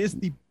 Yes, that is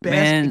the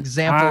best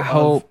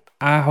example.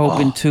 I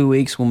hope in 2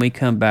 weeks when we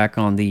come back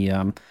on the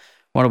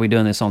what are we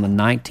doing this on the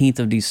 19th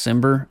of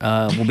December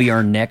will be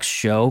our next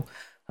show.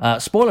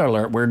 Spoiler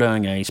alert, we're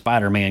doing a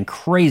Spider-Man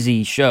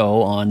crazy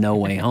show on No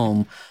Way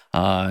Home.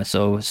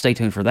 So stay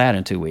tuned for that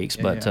in 2 weeks.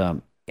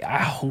 I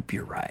hope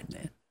you're right,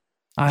 man.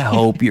 I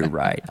hope you're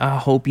right. I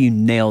hope you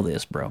nail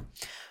this, bro.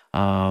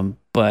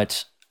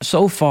 But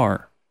so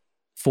far,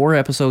 4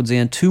 episodes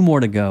in, 2 more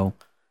to go.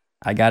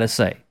 I gotta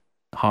say,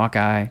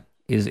 Hawkeye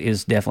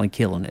is definitely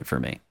killing it for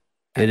me.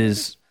 It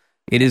is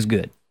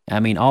good. I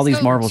mean, all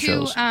these Marvel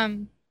shows.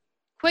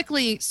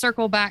 Quickly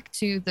circle back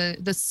to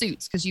the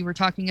suits, because you were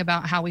talking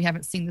about how we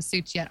haven't seen the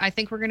suits yet. I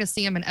think we're going to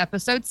see them in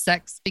episode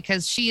 6,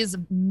 because she has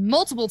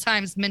multiple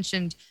times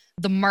mentioned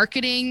the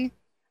marketing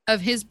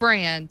of his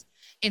brand.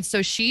 And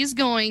so she's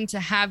going to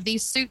have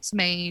these suits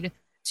made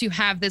to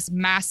have this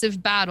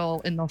massive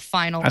battle in the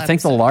final episode. I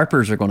think the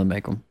LARPers are going to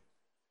make them.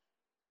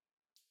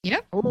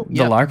 Yep.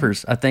 The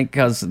LARPers. I think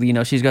because,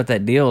 she's got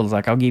that deal. It's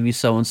like, I'll give you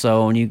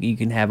so-and-so, and you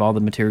can have all the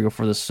material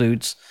for the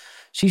suits.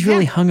 She's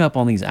really hung up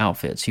on these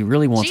outfits. She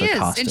really wants a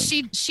costume.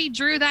 And she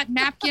drew that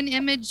napkin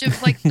image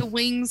of like the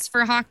wings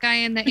for Hawkeye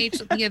and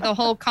the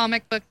whole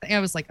comic book. I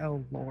was like,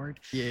 oh Lord.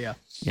 Yeah.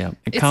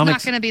 It's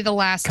not going to be the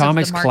last.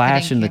 Comics of the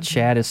Clash in the campaign.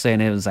 chat is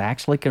saying it was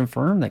actually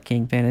confirmed that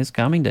Kingpin is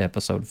coming to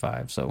episode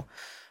 5. So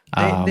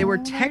they were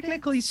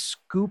technically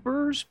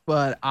scoopers,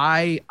 but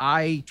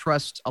I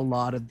trust a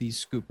lot of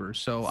these scoopers.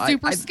 So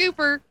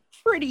Scooper.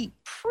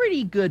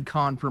 Pretty good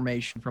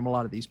confirmation from a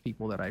lot of these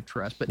people that I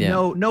trust, but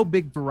no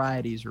big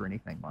varieties or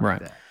anything like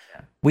that.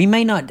 Yeah. We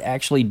may not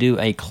actually do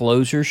a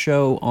closure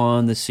show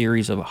on the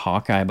series of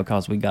Hawkeye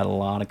because we got a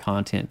lot of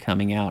content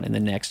coming out in the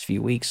next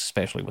few weeks,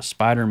 especially with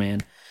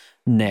Spider-Man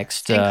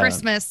next and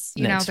Christmas.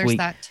 Next there's week.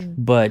 that too.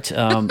 But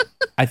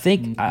I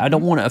think I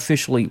don't want to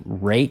officially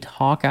rate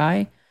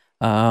Hawkeye,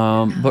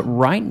 but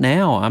right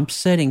now I'm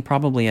setting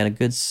probably at a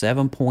good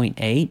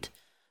 7.8.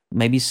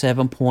 Maybe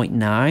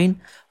 7.9.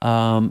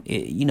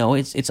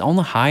 It's on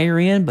the higher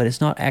end, but it's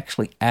not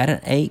actually at an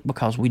 8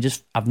 because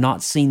I've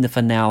not seen the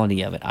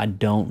finality of it. I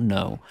don't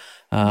know.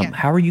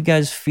 How are you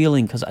guys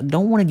feeling? Because I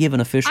don't want to give an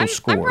official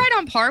score. I'm right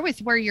on par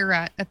with where you're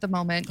at the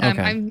moment.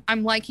 Okay.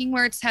 I'm liking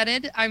where it's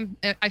headed. I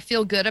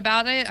feel good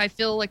about it. I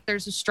feel like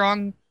there's a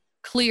strong,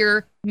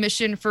 clear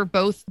mission for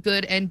both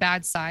good and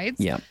bad sides.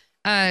 Yeah.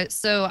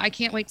 So I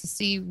can't wait to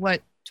see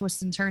what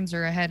twists and turns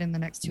are ahead in the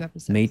next 2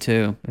 episodes. Me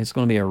too. It's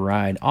going to be a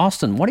ride.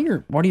 Austin, what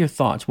are your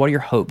thoughts? What are your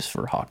hopes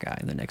for Hawkeye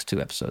in the next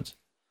 2 episodes?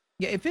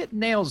 Yeah, if it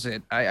nails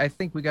it, I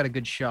think we got a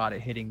good shot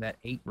at hitting that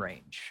 8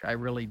 range. I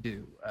really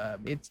do.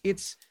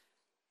 It's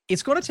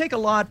going to take a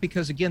lot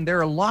because, again, there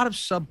are a lot of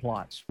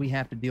subplots we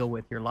have to deal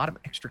with here, a lot of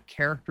extra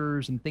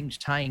characters and things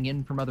tying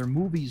in from other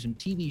movies and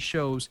TV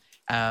shows.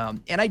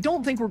 And I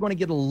don't think we're going to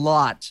get a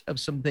lot of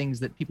some things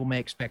that people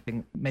may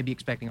be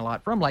expecting a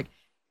lot from. Like,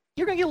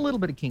 you're going to get a little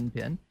bit of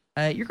Kingpin.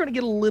 You're going to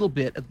get a little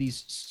bit of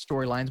these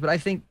storylines, but I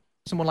think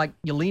someone like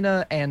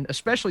Yelena and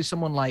especially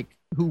someone like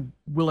who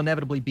will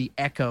inevitably be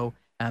Echo,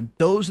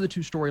 those are the 2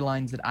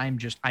 storylines that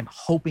I'm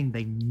hoping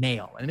they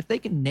nail. And if they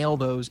can nail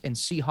those and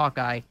see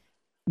Hawkeye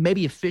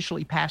maybe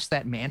officially pass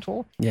that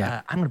mantle,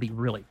 I'm going to be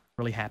really,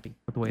 really happy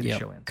with the way the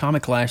show ends.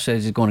 Comic Clash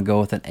says he's going to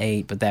go with an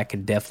 8, but that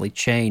could definitely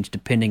change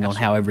depending on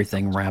how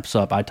everything wraps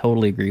up. I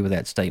totally agree with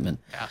that statement.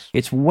 Yes.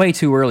 It's way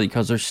too early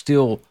because there's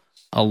still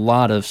a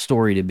lot of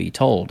story to be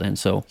told. And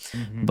so,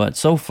 but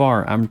so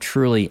far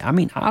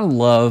I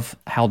love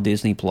how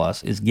Disney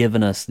Plus is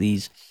giving us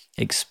these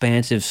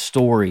expansive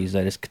stories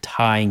that is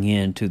tying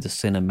into the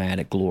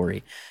cinematic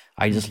glory.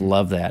 I just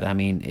love that. I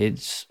mean,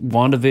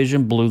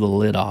 WandaVision blew the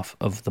lid off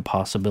of the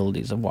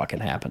possibilities of what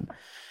could happen.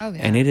 Oh,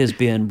 yeah. And it has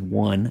been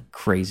one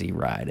crazy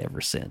ride ever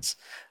since.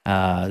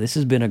 This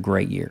has been a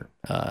great year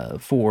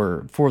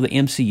for the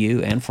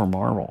MCU and for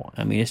Marvel.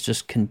 I mean, it's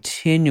just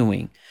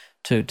continuing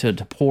to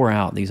pour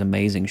out these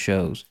amazing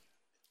shows.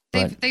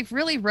 They've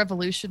really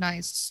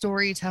revolutionized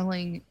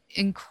storytelling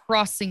in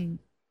crossing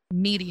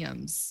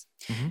mediums,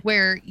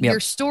 where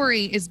your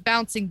story is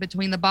bouncing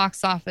between the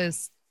box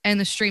office and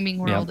the streaming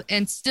world,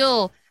 and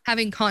still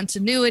having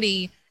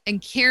continuity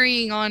and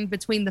carrying on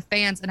between the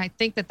fans. And I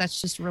think that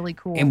that's just really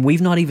cool. And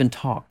we've not even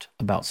talked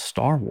about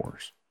Star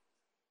Wars,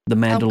 The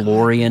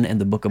Mandalorian, and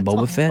the Book of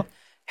Boba Fett,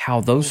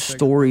 how those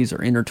stories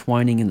are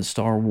intertwining in the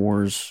Star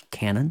Wars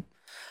canon.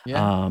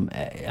 Yeah.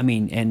 I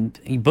mean,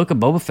 and Book of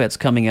Boba Fett's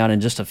coming out in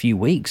just a few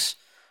weeks.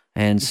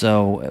 And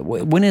so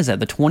when is that?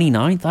 The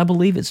 29th, I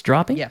believe it's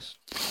dropping? Yes.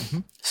 Mm-hmm.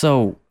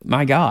 So,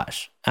 my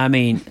gosh. I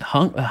mean,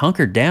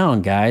 hunker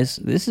down, guys.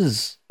 This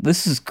is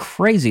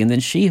crazy. And then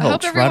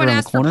She-Hulk's right around the corner. I hope everyone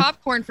asked for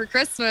popcorn for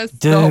Christmas.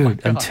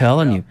 Dude, I'm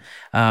telling you.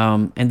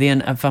 And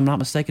then, if I'm not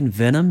mistaken,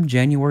 Venom,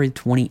 January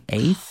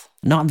 28th.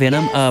 Not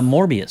Venom,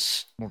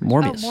 Morbius.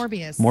 Morbius. Oh,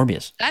 Morbius.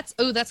 Morbius. That's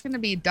going to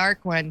be a dark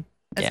one.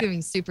 That's going to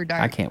be super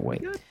dark. I can't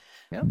wait.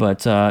 Yep.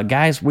 But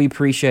guys, we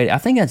appreciate it. I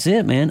think that's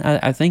it, man.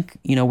 I think,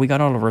 we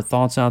got all of our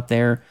thoughts out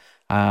there.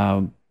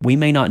 We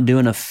may not do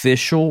an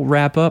official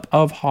wrap-up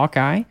of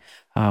Hawkeye.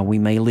 We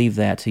may leave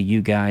that to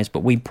you guys,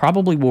 but we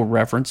probably will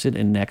reference it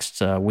in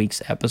next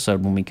week's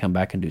episode when we come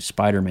back and do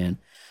Spider-Man.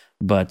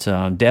 But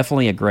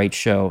definitely a great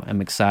show.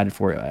 I'm excited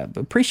for it.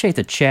 Appreciate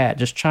the chat,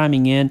 just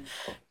chiming in,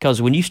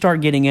 because when you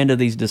start getting into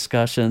these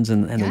discussions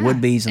and the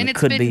would-be's and the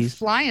could-be's. And it's been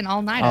flying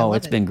all night. Oh,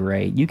 it's been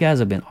great. You guys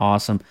have been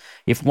awesome.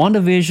 If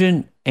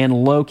WandaVision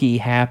and Loki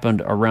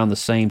happened around the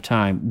same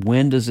time,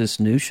 when does this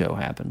new show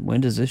happen?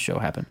 When does this show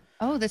happen?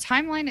 Oh, the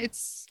timeline,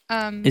 it's...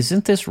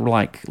 Isn't this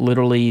like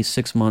literally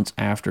 6 months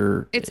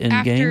after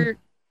Endgame?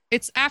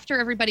 It's after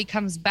everybody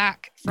comes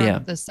back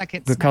from the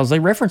second Because they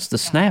referenced the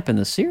snap in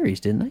the series,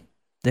 didn't they?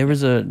 There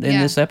was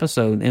this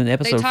episode, in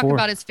episode 4. They talk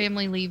about his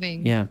family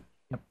leaving. Yeah.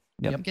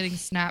 Yep. Getting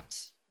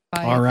snapped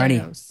by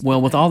Alrighty. Thanos.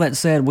 Well, with all that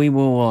said, we're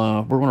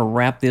going to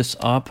wrap this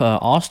up.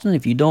 Austin,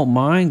 if you don't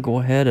mind, go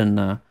ahead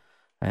and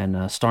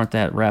start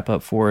that wrap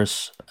up for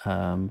us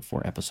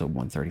for episode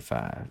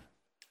 135.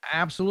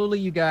 Absolutely,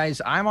 you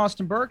guys. I'm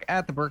Austin Burke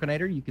at The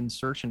Burkinator. You can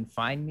search and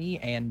find me,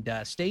 and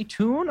stay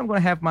tuned. I'm going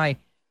to have my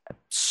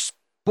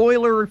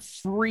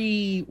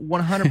spoiler-free,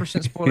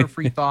 100%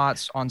 spoiler-free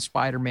thoughts on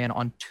Spider-Man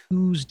on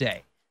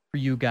Tuesday for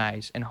you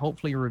guys, and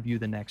hopefully a review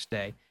the next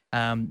day.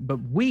 But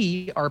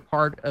we are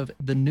part of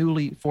the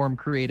newly formed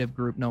creative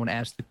group known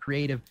as the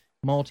Creative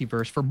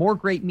Multiverse. For more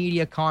great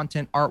media,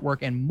 content, artwork,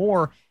 and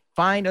more,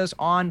 find us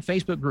on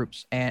Facebook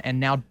groups and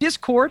now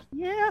Discord,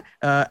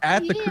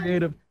 at the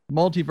Creative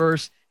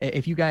Multiverse.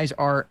 If you guys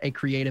are a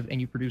creative and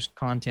you produce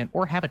content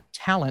or have a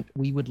talent,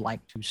 we would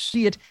like to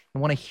see it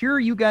and want to hear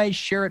you guys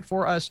share it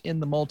for us in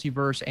the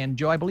multiverse. And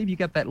Joe, I believe you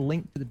got that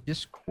link to the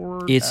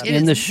Discord. It's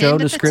in the show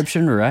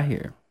description right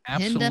here.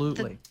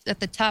 Absolutely. At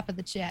the top of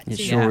the chat. It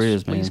sure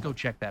is, man. Please go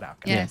check that out,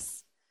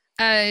 guys.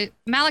 Yes.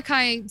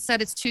 Malachi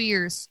said it's 2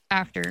 years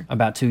after.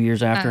 About 2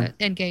 years after?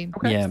 Endgame.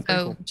 Okay. Yeah.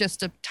 So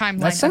just a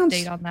timeline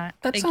update on that.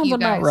 That Thank sounds you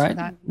about guys right. for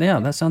that. Yeah,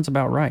 that sounds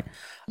about right.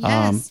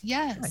 Yes,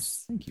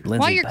 Nice. Thank you. Lindsay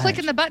While you're Bash.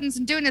 clicking the buttons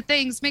and doing the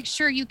things, make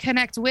sure you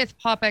connect with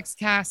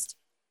PopXcast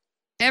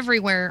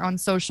everywhere on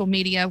social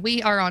media.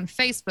 We are on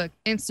Facebook,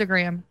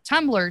 Instagram,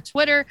 Tumblr,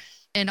 Twitter,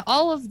 and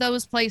all of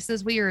those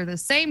places. We are the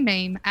same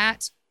name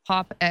at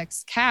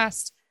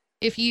PopXcast.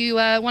 If you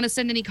want to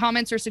send any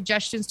comments or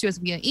suggestions to us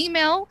via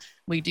email,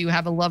 we do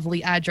have a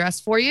lovely address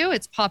for you.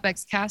 It's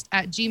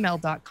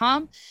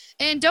popxcast@gmail.com.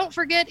 And don't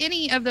forget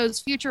any of those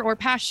future or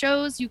past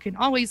shows. You can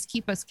always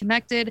keep us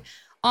connected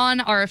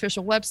on our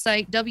official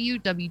website,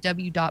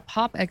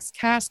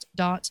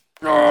 www.popxcast.com.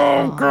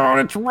 Oh, God,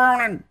 it's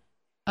running.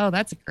 Oh,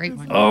 that's a great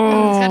one.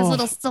 Oh. He's got his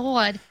little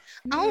sword.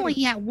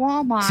 Only at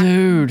Walmart.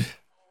 Dude.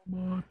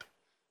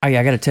 I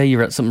got to tell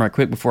you something right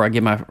quick before I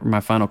get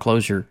my final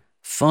closure.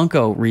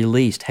 Funko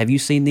released. Have you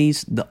seen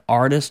these? The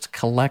Artist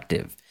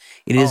Collective.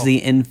 It is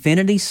the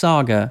Infinity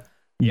Saga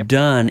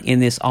done in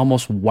this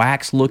almost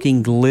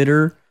wax-looking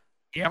glitter.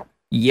 Yep.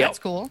 That's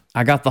cool.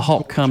 I got the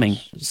Hulk coming.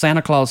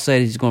 Santa Claus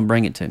said he's going to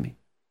bring it to me.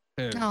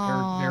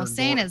 Oh,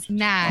 Santa's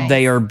nice.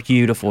 They are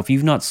beautiful. If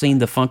you've not seen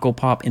the Funko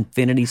Pop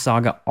Infinity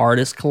Saga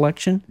Artist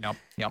Collection,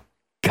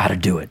 got to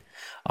do it.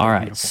 All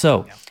right.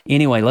 So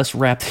anyway, let's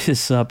wrap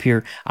this up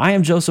here. I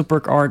am Joseph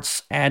Burke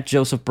Arts at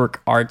Joseph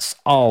Burke Arts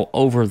all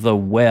over the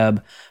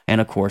web. And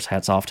of course,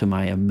 hats off to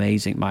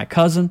my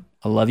cousin.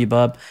 I love you,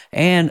 bub.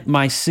 And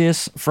my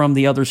sis from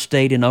the other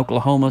state in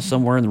Oklahoma,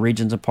 somewhere in the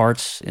regions and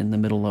parts in the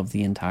middle of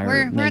the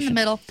entire nation. We're in the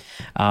middle.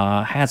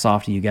 Hats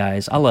off to you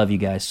guys. I love you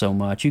guys so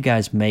much. You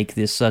guys make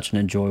this such an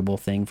enjoyable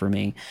thing for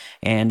me.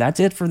 And that's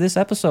it for this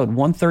episode,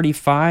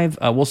 135.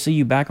 We'll see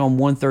you back on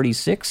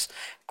 136.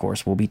 Of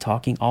course, we'll be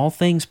talking all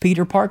things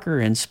Peter Parker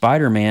and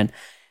Spider-Man.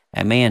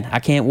 And man, I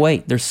can't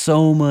wait. There's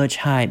so much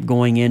hype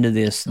going into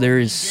this. There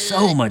is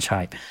so much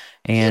hype.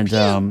 And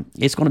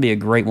it's going to be a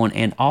great one.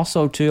 And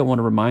also, too, I want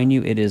to remind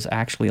you, it is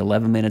actually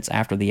 11 minutes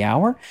after the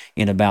hour.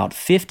 In about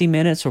 50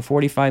 minutes or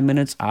 45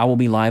 minutes, I will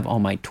be live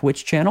on my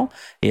Twitch channel,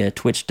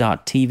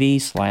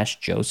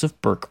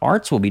 twitch.tv/Joseph Burke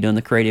Arts. We'll be doing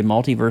the Creative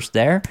Multiverse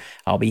there.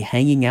 I'll be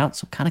hanging out,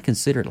 so kind of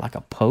consider it like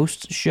a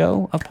post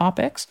show of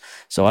PopX.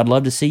 So I'd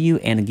love to see you.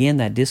 And again,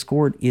 that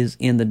Discord is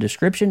in the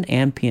description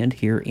and pinned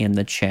here in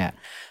the chat.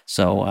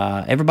 So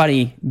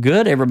everybody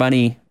good?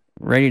 Everybody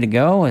ready to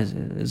go?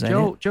 Is that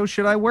Joe? it? Joe,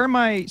 should I wear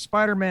my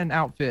Spider-Man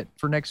outfit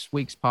for next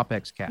week's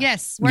PopX cast?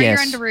 Yes, wear your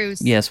underoos.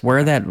 Yes,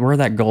 wear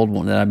that gold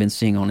one that I've been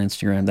seeing on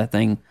Instagram. That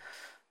thing,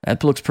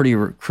 that looks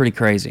pretty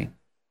crazy.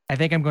 I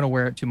think I'm going to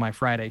wear it to my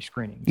Friday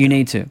screening. You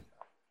need to.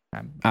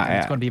 It's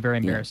going to be very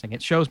embarrassing.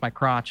 It shows my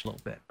crotch a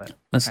little bit, but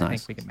that's I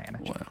nice. think we can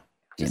manage. Well,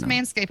 just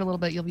manscape a little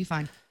bit. You'll be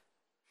fine.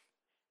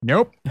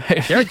 Nope.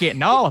 They're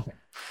getting all of it.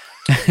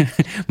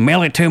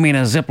 Mail it to me in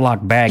a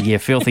Ziploc bag, you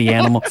filthy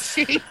animal.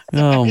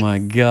 Oh my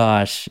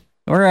gosh.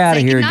 We're out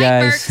of here,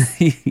 guys.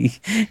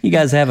 You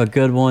guys have a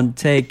good one.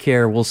 Take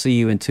care. We'll see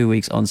you in 2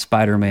 weeks on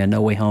Spider-Man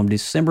No Way Home,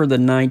 December the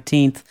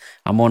 19th.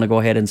 I'm going to go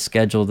ahead and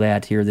schedule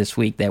that here this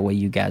week. That way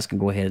you guys can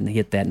go ahead and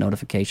hit that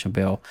notification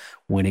bell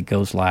when it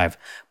goes live.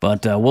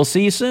 But we'll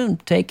see you soon.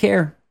 Take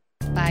care.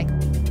 Bye.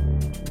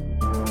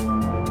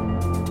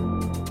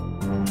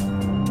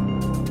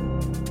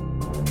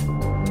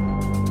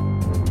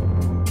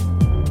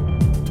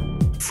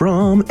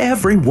 From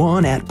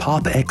everyone at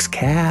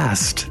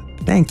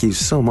PopXcast, thank you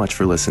so much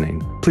for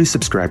listening. Please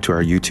subscribe to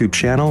our YouTube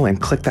channel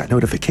and click that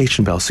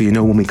notification bell so you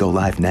know when we go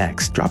live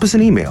next. Drop us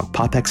an email,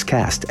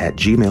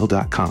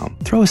 popxcast@gmail.com.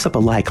 Throw us up a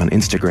like on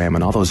Instagram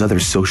and all those other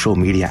social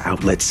media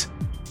outlets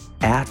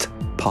at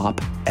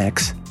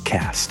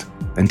PopXcast.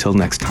 Until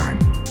next time.